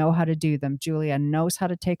and they know how to do them. Julia knows how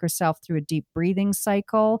to take herself through a deep breathing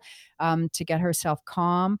cycle to get herself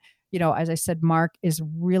calm. As I said, Mark is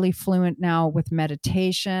really fluent now with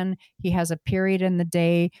meditation. He has a period in the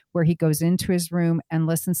day where he goes into his room and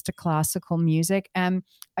listens to classical music. And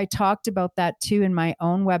I talked about that too in my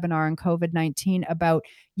own webinar on COVID-19 about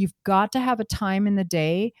you've got to have a time in the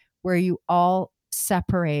day where you all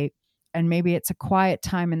separate, and maybe it's a quiet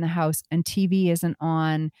time in the house and TV isn't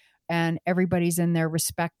on and everybody's in their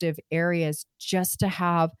respective areas, just to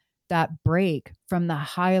have that break from the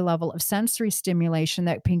high level of sensory stimulation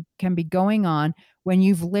that can be going on when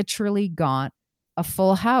you've literally got a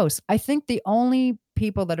full house. I think the only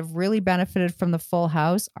people that have really benefited from the full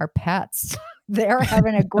house are pets. They're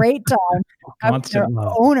having a great time. Their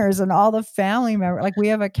owners and all the family members. Like, we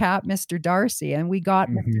have a cat, Mr. Darcy, and we got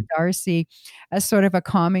Mr. Darcy as sort of a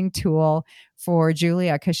calming tool for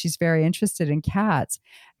Julia because she's very interested in cats.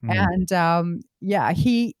 And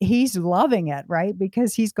he's loving it, right?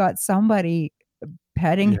 Because he's got somebody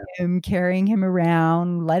petting him, carrying him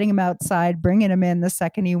around, letting him outside, bringing him in the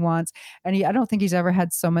second he wants. And I don't think he's ever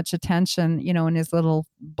had so much attention, in his little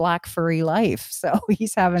black furry life. So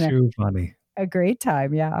he's having a great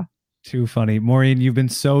time. Yeah. Too funny. Maureen, you've been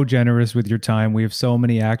so generous with your time. We have so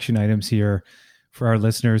many action items here for our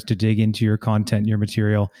listeners to dig into your content, your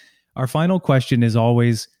material. Our final question is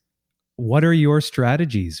always, what are your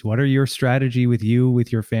strategies? What are your strategy with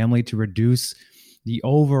your family to reduce the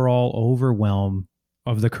overall overwhelm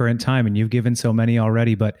of the current time? And you've given so many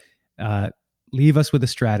already, but leave us with a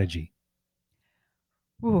strategy.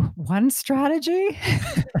 Ooh, one strategy?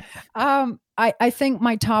 I think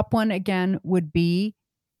my top one, again, would be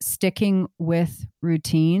sticking with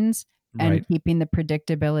routines and keeping the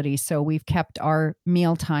predictability. So we've kept our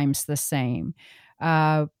meal times the same.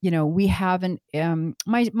 We haven't,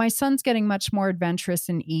 my son's getting much more adventurous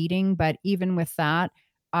in eating, but even with that,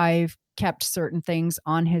 I've kept certain things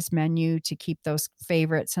on his menu to keep those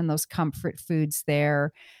favorites and those comfort foods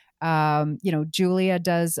there. Julia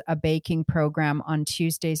does a baking program on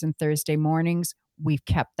Tuesdays and Thursday mornings. We've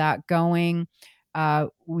kept that going.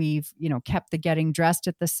 We've, kept the getting dressed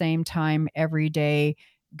at the same time every day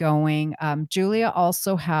going. Julia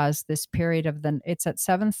also has this period it's at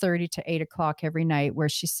 7:30 to 8:00 every night where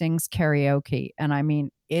she sings karaoke. And I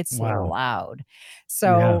mean, it's loud.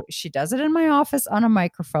 So she does it in my office on a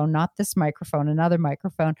microphone, not this microphone, another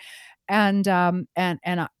microphone. And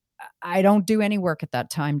I don't do any work at that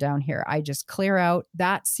time down here. I just clear out.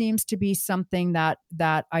 That seems to be something that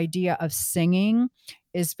idea of singing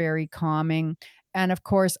is very calming. And of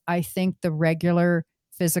course, I think the regular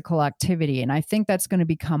physical activity. And I think that's going to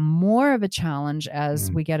become more of a challenge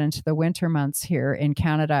as we get into the winter months here in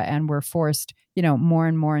Canada and we're forced, more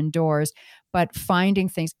and more indoors. But finding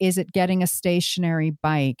things, is it getting a stationary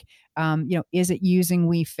bike? Is it using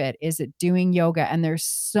Wii Fit? Is it doing yoga? And there's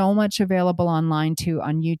so much available online too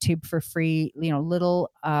on YouTube for free,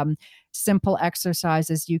 little simple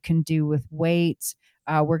exercises you can do with weights.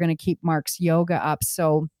 We're going to keep Mark's yoga up.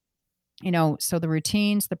 So the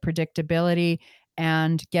routines, the predictability,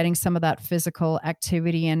 and getting some of that physical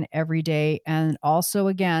activity in every day. And also,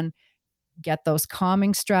 again, get those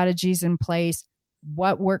calming strategies in place.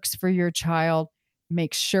 What works for your child?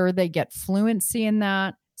 make sure they get fluency in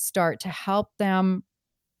that, start to help them,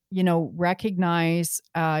 recognize,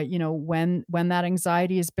 when that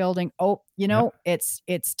anxiety is building. Oh,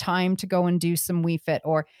 it's time to go and do some Wii Fit,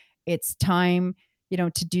 or it's time,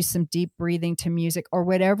 to do some deep breathing to music, or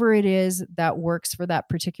whatever it is that works for that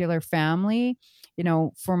particular family.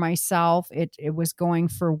 For myself, it was going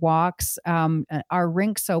for walks. Our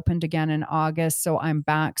rinks opened again in August, so I'm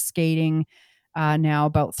back skating now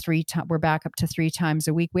about 3 times. We're back up to 3 times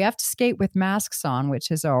a week. We have to skate with masks on,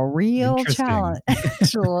 which is a real challenge,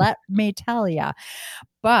 let me tell you.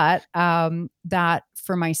 But that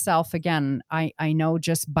for myself, again, I know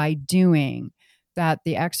just by doing that,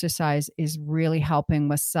 the exercise is really helping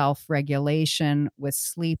with self-regulation, with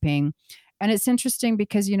sleeping. And it's interesting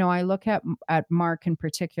because, I look at Mark in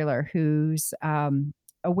particular, whose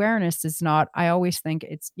awareness is not, I always think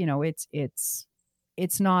it's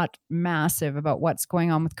not massive about what's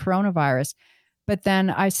going on with coronavirus. But then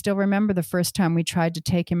I still remember the first time we tried to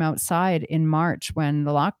take him outside in March when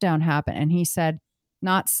the lockdown happened, and he said,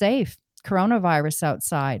 not safe, coronavirus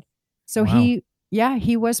outside. So Wow.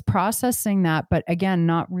 he was processing that, but again,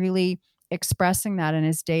 not really expressing that in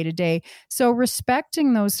his day to day. So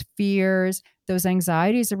respecting those fears, those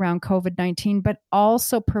anxieties around COVID-19, but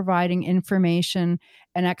also providing information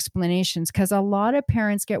and explanations. Because a lot of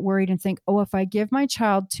parents get worried and think, oh, if I give my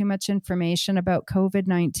child too much information about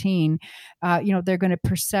COVID-19, they're going to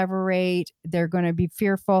perseverate, they're going to be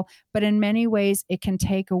fearful. But in many ways, it can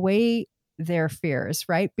take away their fears,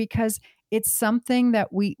 right? Because it's something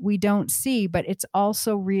that we don't see, but it's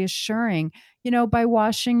also reassuring, by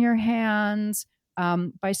washing your hands,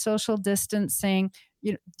 by social distancing,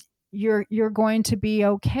 you're going to be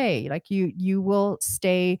okay. Like you will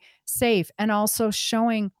stay safe, and also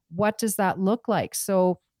showing what does that look like.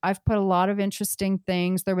 So I've put a lot of interesting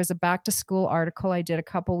things. There was a back to school article I did a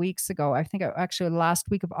couple weeks ago. I think actually last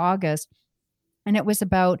week of August. And it was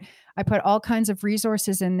about, I put all kinds of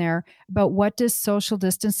resources in there about what does social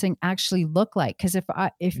distancing actually look like? Because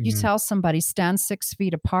if you tell somebody stand 6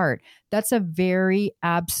 feet apart, that's a very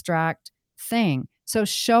abstract thing. So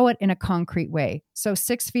show it in a concrete way. So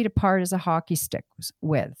 6 feet apart is a hockey stick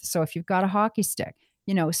width. So if you've got a hockey stick,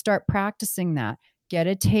 start practicing that. Get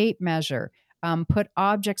a tape measure. Put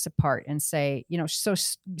objects apart and say,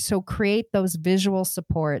 so create those visual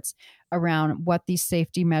supports around what these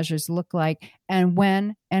safety measures look like and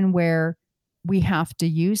when and where we have to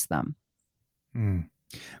use them.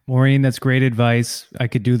 Maureen, that's great advice. I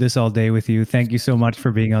could do this all day with you. Thank you so much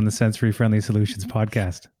for being on the Sensory Friendly Solutions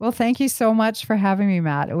podcast. Well, thank you so much for having me,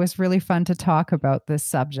 Matt. It was really fun to talk about this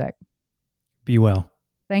subject. Be well.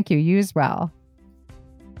 Thank you. You as well.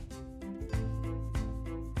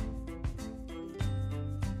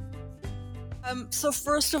 So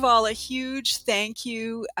first of all, a huge thank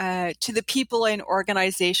you to the people and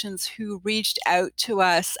organizations who reached out to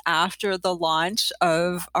us after the launch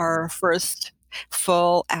of our first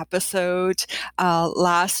full episode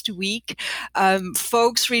last week.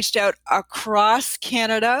 Folks reached out across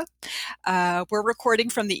Canada. We're recording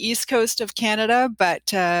from the east coast of Canada,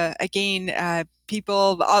 but again,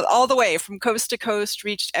 people all the way from coast to coast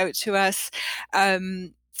reached out to us.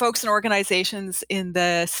 Folks and organizations in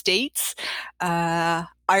the States,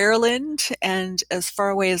 Ireland, and as far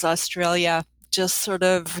away as Australia just sort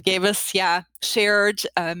of gave us, shared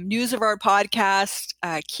news of our podcast.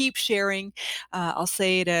 Keep sharing. I'll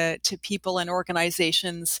say to people and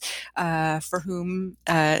organizations for whom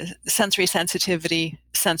sensory sensitivity,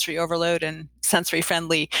 sensory overload, and sensory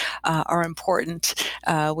friendly are important.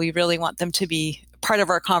 We really want them to be part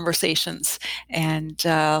of our conversations, and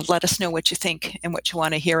let us know what you think and what you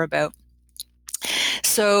want to hear about.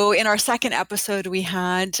 So in our second episode, we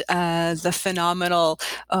had the phenomenal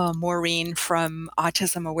Maureen from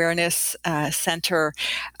Autism Awareness Center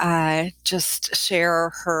just share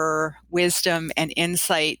her wisdom and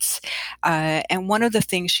insights. And one of the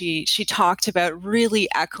things she talked about, really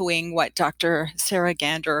echoing what Dr. Sarah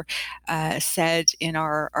Gander said in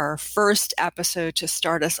our first episode to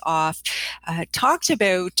start us off, talked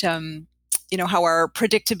about how our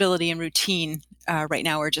predictability and routine right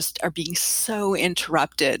now are being so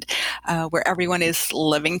interrupted, where everyone is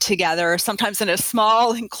living together, sometimes in a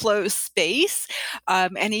small enclosed space.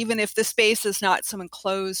 And even if the space is not so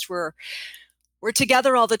enclosed, we're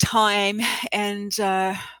together all the time. And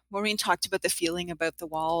Maureen talked about the feeling about the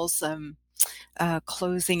walls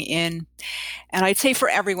closing in. And I'd say for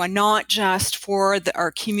everyone, not just for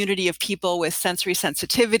our community of people with sensory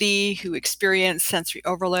sensitivity who experience sensory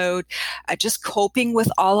overload, just coping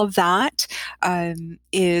with all of that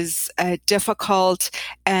is difficult.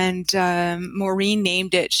 And Maureen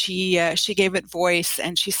named it. She gave it voice,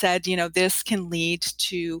 and she said, this can lead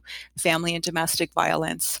to family and domestic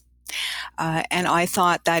violence. And I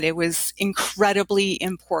thought that it was incredibly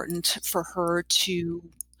important for her to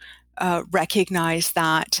recognize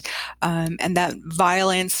that, and that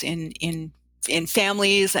violence in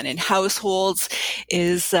families and in households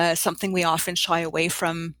is something we often shy away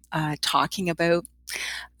from talking about.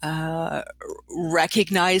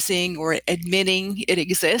 Recognizing or admitting it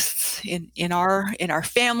exists in our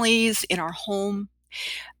families, in our home,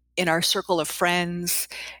 in our circle of friends,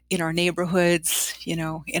 in our neighborhoods, in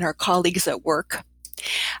our colleagues at work.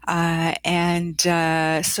 And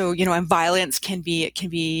violence can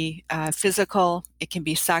be physical, it can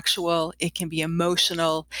be sexual, it can be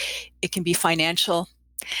emotional, it can be financial,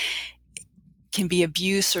 it can be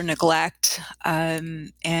abuse or neglect.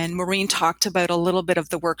 And Maureen talked about a little bit of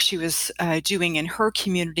the work she was doing in her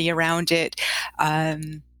community around it.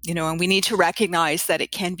 And we need to recognize that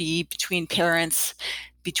it can be between parents,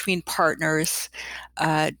 between partners,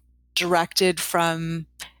 directed from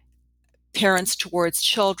parents towards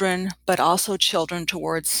children, but also children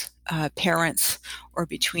towards parents or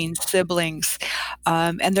between siblings.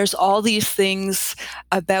 And there's all these things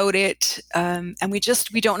about it. And we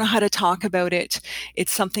don't know how to talk about it.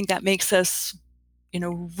 It's something that makes us,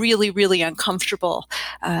 really, really uncomfortable.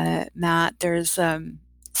 Matt, there's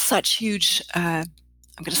such huge, I'm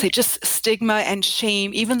going to say just stigma and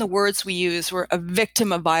shame. Even the words we use, we're a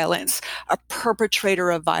victim of violence, a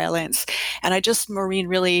perpetrator of violence. And Maureen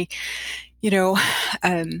really,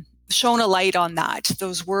 shone a light on that.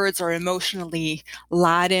 Those words are emotionally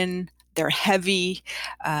laden. They're heavy.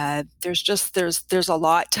 There's a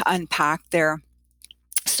lot to unpack there.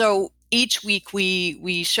 So each week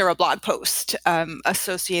we share a blog post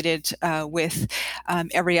associated with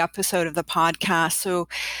every episode of the podcast. So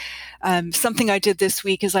something I did this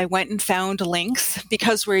week is I went and found links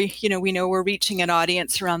because we know we're reaching an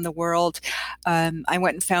audience around the world. I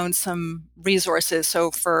went and found some resources. So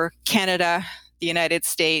for Canada, the United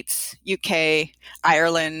States, UK,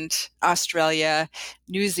 Ireland, Australia,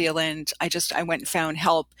 New Zealand, I went and found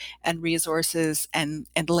help and resources and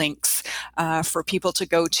links for people to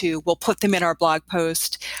go to. We'll put them in our blog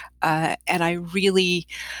post. And I really,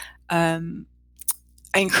 I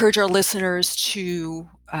encourage our listeners to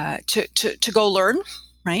go learn,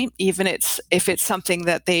 right? Even if it's something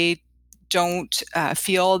that they don't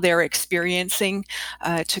feel they're experiencing,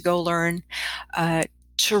 to go learn,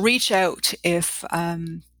 to reach out if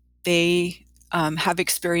they have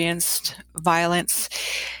experienced violence,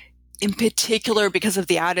 in particular because of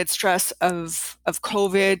the added stress of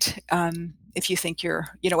COVID. If you think you're,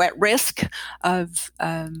 at risk of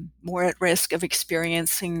more at risk of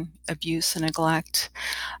experiencing abuse and neglect.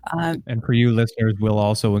 And for you listeners, we'll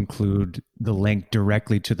also include the link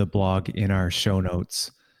directly to the blog in our show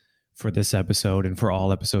notes for this episode and for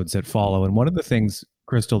all episodes that follow. And one of the things,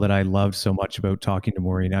 Crystal, that I loved so much about talking to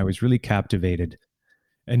Maureen, I was really captivated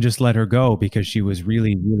and just let her go because she was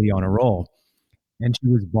really, really on a roll. And she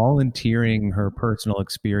was volunteering her personal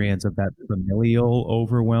experience of that familial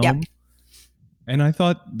overwhelm. Yep. And I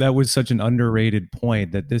thought that was such an underrated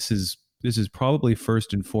point, that this is probably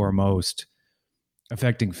first and foremost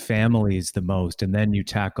affecting families the most. And then you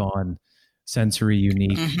tack on sensory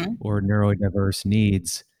unique or neurodiverse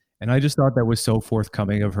needs. And I just thought that was so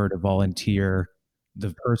forthcoming of her to volunteer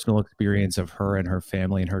the personal experience of her and her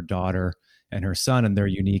family and her daughter and her son and their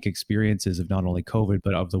unique experiences of not only COVID,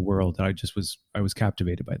 but of the world. And I was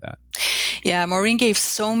captivated by that. Yeah, Maureen gave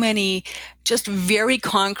so many just very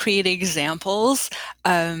concrete examples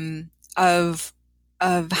of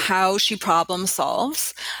how she problem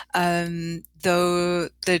solves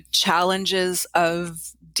the challenges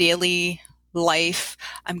of daily life,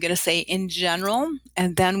 I'm going to say in general,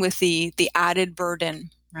 and then with the added burden,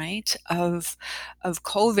 right, of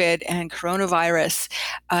COVID and coronavirus.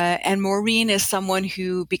 And Maureen is someone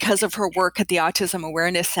who, because of her work at the Autism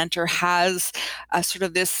Awareness Center, has sort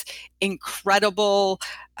of this incredible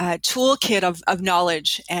toolkit of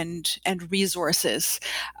knowledge and resources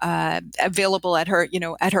available at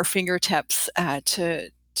her fingertips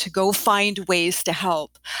to go find ways to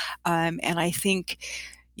help. And I think,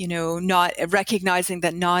 not recognizing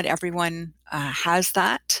that not everyone has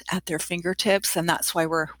that at their fingertips, and that's why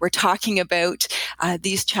we're talking about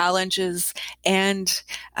these challenges and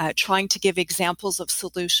trying to give examples of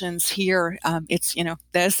solutions here. It's,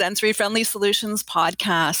 the Sensory Friendly Solutions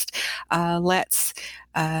podcast. Let's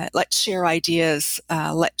share ideas.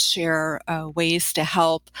 Let's share ways to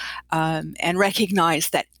help, and recognize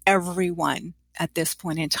that everyone at this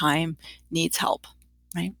point in time needs help,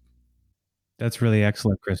 right? That's really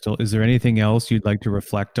excellent, Crystal. Is there anything else you'd like to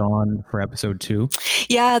reflect on for episode 2?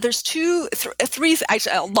 Yeah, there's three,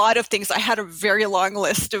 actually, a lot of things. I had a very long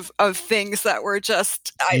list of things that were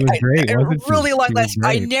just a really long list.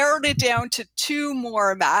 I narrowed it down to 2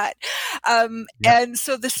 more, Matt. And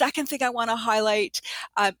so the second thing I want to highlight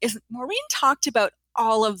is Maureen talked about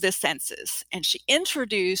all of the senses, and she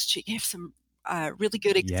gave some really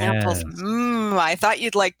good examples. Yes. I thought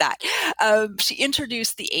you'd like that. She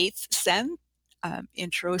introduced the 8th sense.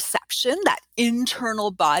 Interoception, that internal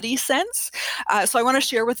body sense. So I want to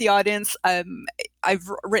share with the audience, I've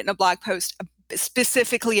written a blog post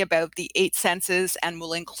specifically about the 8 senses, and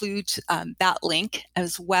we'll include that link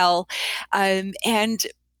as well. And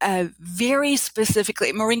very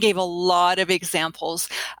specifically, Maureen gave a lot of examples,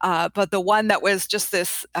 but the one that was just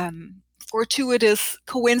this fortuitous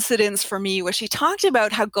coincidence for me was she talked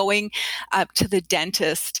about how going to the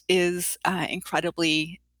dentist is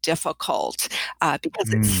incredibly difficult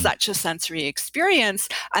because it's such a sensory experience,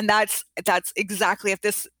 and that's exactly at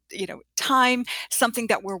this time something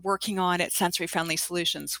that we're working on at Sensory Friendly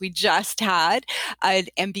Solutions. We just had an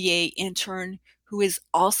MBA intern who is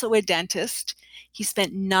also a dentist. He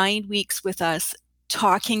spent 9 weeks with us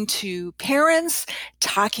talking to parents,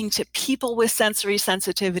 talking to people with sensory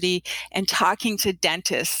sensitivity, and talking to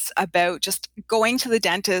dentists about just going to the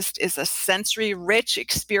dentist is a sensory rich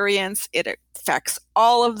experience. It affects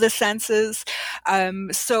all of the senses.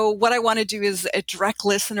 So what I want to do is direct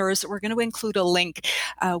listeners. We're going to include a link.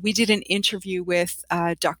 We did an interview with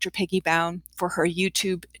Dr. Peggy Bown for her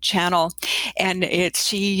YouTube channel, and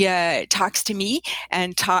she talks to me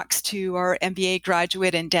and talks to our MBA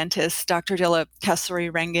graduate and dentist, Dr. Dilla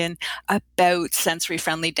Kasuri-Rengan, about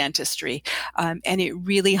sensory-friendly dentistry. And it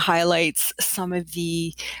really highlights some of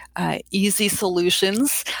the easy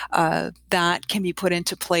solutions that can be put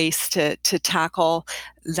into place to tackle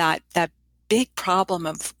that big problem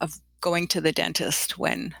of going to the dentist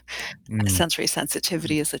when sensory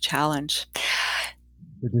sensitivity is a challenge.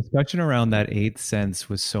 The discussion around that 8th sense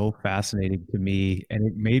was so fascinating to me, and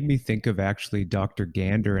it made me think of actually Dr.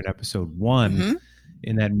 Gander in episode 1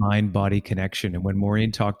 in that mind-body connection. And when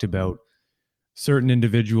Maureen talked about certain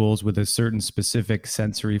individuals with a certain specific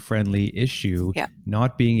sensory-friendly issue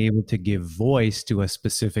not being able to give voice to a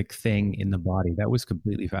specific thing in the body, that was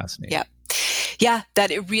completely fascinating. Yeah, that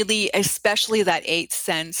it really, especially that 8th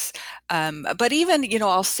sense, but even,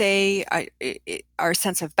 I'll say our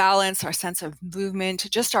sense of balance, our sense of movement,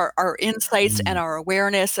 just our insights and our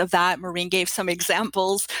awareness of that. Maureen gave some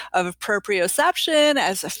examples of proprioception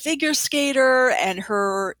as a figure skater and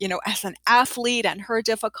her, as an athlete and her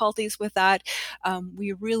difficulties with that.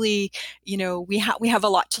 We really, we have a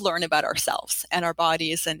lot to learn about ourselves and our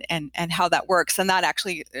bodies and how that works. And that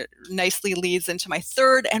actually nicely leads into my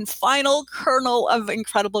third and final kernel of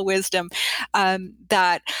incredible wisdom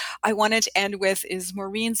that I wanted to end with is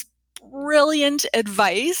Maureen's brilliant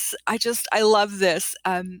advice. I love this.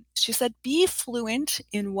 She said, be fluent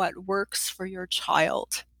in what works for your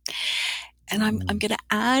child. And I'm going to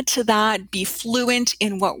add to that, be fluent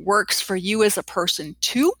in what works for you as a person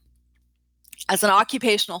too. As an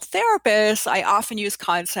occupational therapist, I often use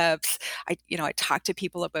concepts. I talk to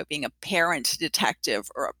people about being a parent detective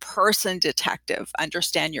or a person detective.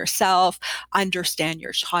 Understand yourself, understand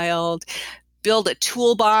your child, build a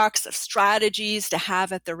toolbox of strategies to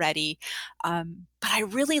have at the ready. But I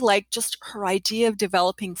really like just her idea of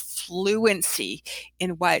developing fluency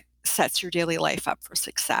in what sets your daily life up for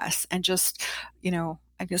success, and just, I'm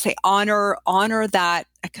going to say honor that,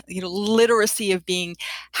 literacy of being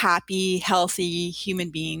happy, healthy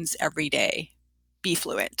human beings every day. Be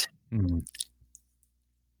fluent.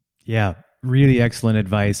 Yeah, really excellent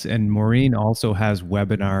advice. And Maureen also has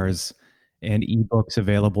webinars and ebooks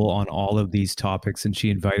available on all of these topics. And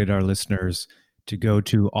she invited our listeners to go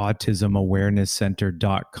to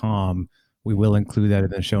autismawarenesscenter.com. We will include that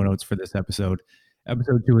in the show notes for this episode.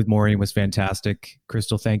 Episode 2 with Maureen was fantastic.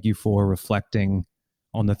 Crystal, thank you for reflecting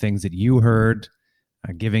on the things that you heard,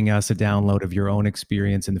 giving us a download of your own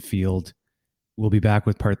experience in the field. We'll be back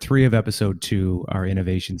with part 3 of episode 2, our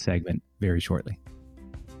innovation segment, very shortly.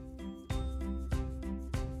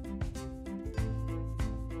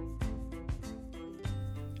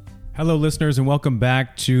 Hello, listeners, and welcome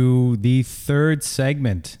back to the third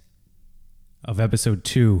segment of episode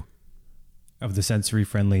 2 of the Sensory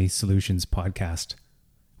Friendly Solutions podcast.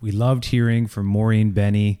 We loved hearing from Maureen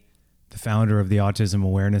Benny, the founder of the Autism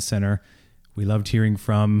Awareness Center. We loved hearing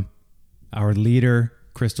from our leader,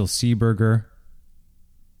 Crystal Seeberger,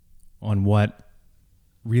 on what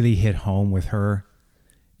really hit home with her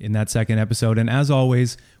in that second episode. And as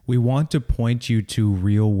always, we want to point you to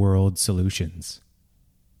real-world solutions.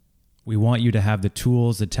 We want you to have the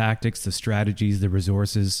tools, the tactics, the strategies, the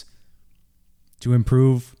resources to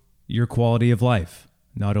improve your quality of life,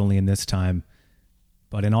 not only in this time,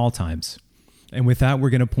 but in all times. And with that, we're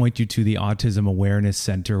going to point you to the Autism Awareness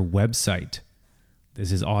Center website.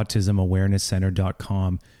 This is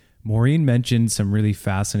autismawarenesscenter.com. Maureen mentioned some really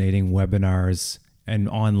fascinating webinars and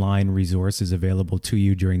online resources available to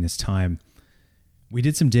you during this time. We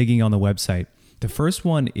did some digging on the website. The first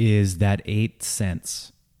one is that 8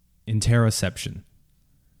 Sense, interoception.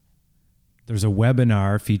 There's a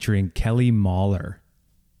webinar featuring Kelly Mahler,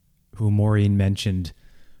 who Maureen mentioned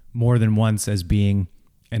more than once as being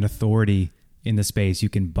an authority in the space. You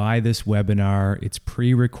can buy this webinar. It's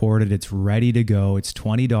pre-recorded. It's ready to go. It's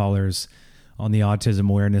 $20 on the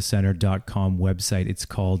autismawarenesscenter.com website. It's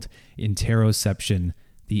called Interoception,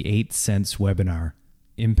 the 8 Sense webinar,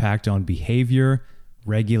 impact on behavior,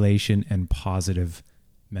 regulation, and positive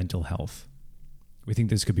mental health. We think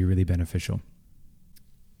this could be really beneficial.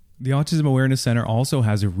 The Autism Awareness Center also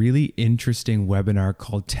has a really interesting webinar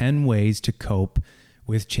called 10 Ways to Cope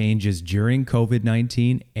with Changes During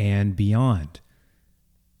COVID-19 and Beyond.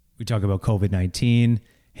 We talk about COVID-19,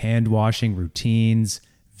 hand washing routines,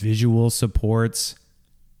 visual supports.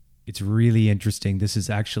 It's really interesting. This is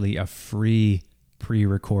actually a free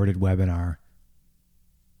pre-recorded webinar.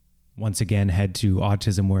 Once again, head to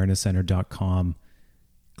autismawarenesscenter.com,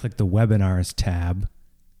 click the webinars tab,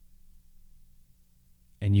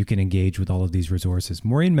 and you can engage with all of these resources.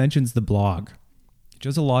 Maureen mentions the blog. She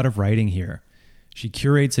does a lot of writing here. She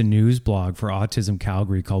curates a news blog for Autism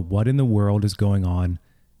Calgary called What in the World is Going On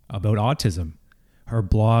About Autism. Her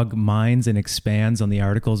blog mines and expands on the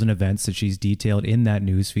articles and events that she's detailed in that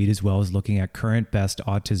newsfeed, as well as looking at current best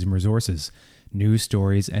autism resources, news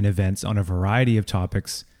stories, and events on a variety of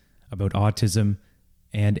topics about autism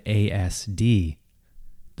and ASD.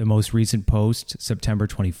 The most recent post, September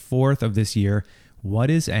 24th of this year,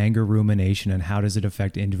 what is anger rumination and how does it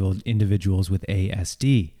affect individuals with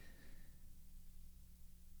ASD?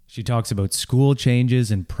 She talks about school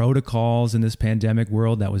changes and protocols in this pandemic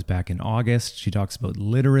world. That was back in August. She talks about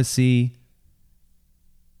literacy.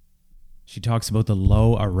 She talks about the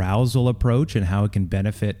low arousal approach and how it can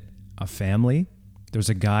benefit a family. There's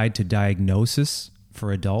a guide to diagnosis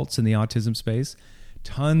for adults in the autism space.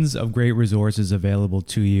 Tons of great resources available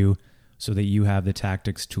to you so that you have the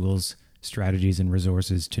tactics, tools, strategies, and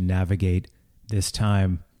resources to navigate this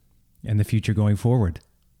time and the future going forward.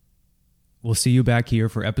 We'll see you back here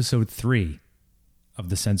for episode 3 of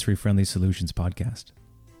the Sensory Friendly Solutions podcast.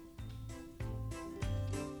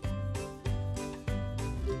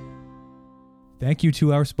 Thank you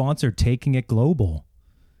to our sponsor, Taking It Global,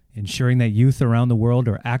 ensuring that youth around the world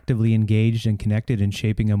are actively engaged and connected in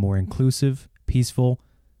shaping a more inclusive, peaceful,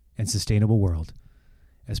 and sustainable world.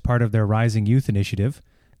 As part of their Rising Youth initiative,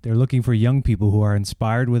 they're looking for young people who are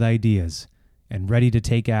inspired with ideas and ready to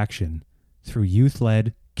take action through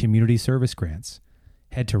youth-led community service grants.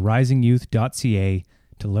 Head to risingyouth.ca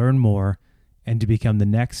to learn more and to become the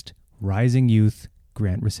next Rising Youth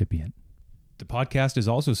grant recipient. The podcast is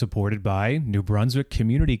also supported by New Brunswick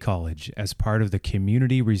Community College as part of the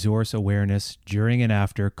Community Resource Awareness During and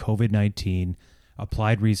After COVID-19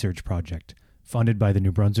 Applied Research Project, funded by the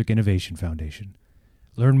New Brunswick Innovation Foundation.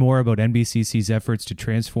 Learn more about NBCC's efforts to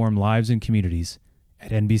transform lives and communities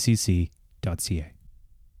at nbcc.ca.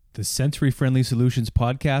 The Sensory Friendly Solutions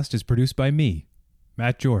podcast is produced by me,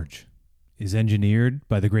 Matt George, is engineered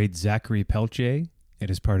by the great Zachary Pelche, and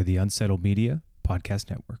is part of the Unsettled Media Podcast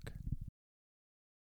Network.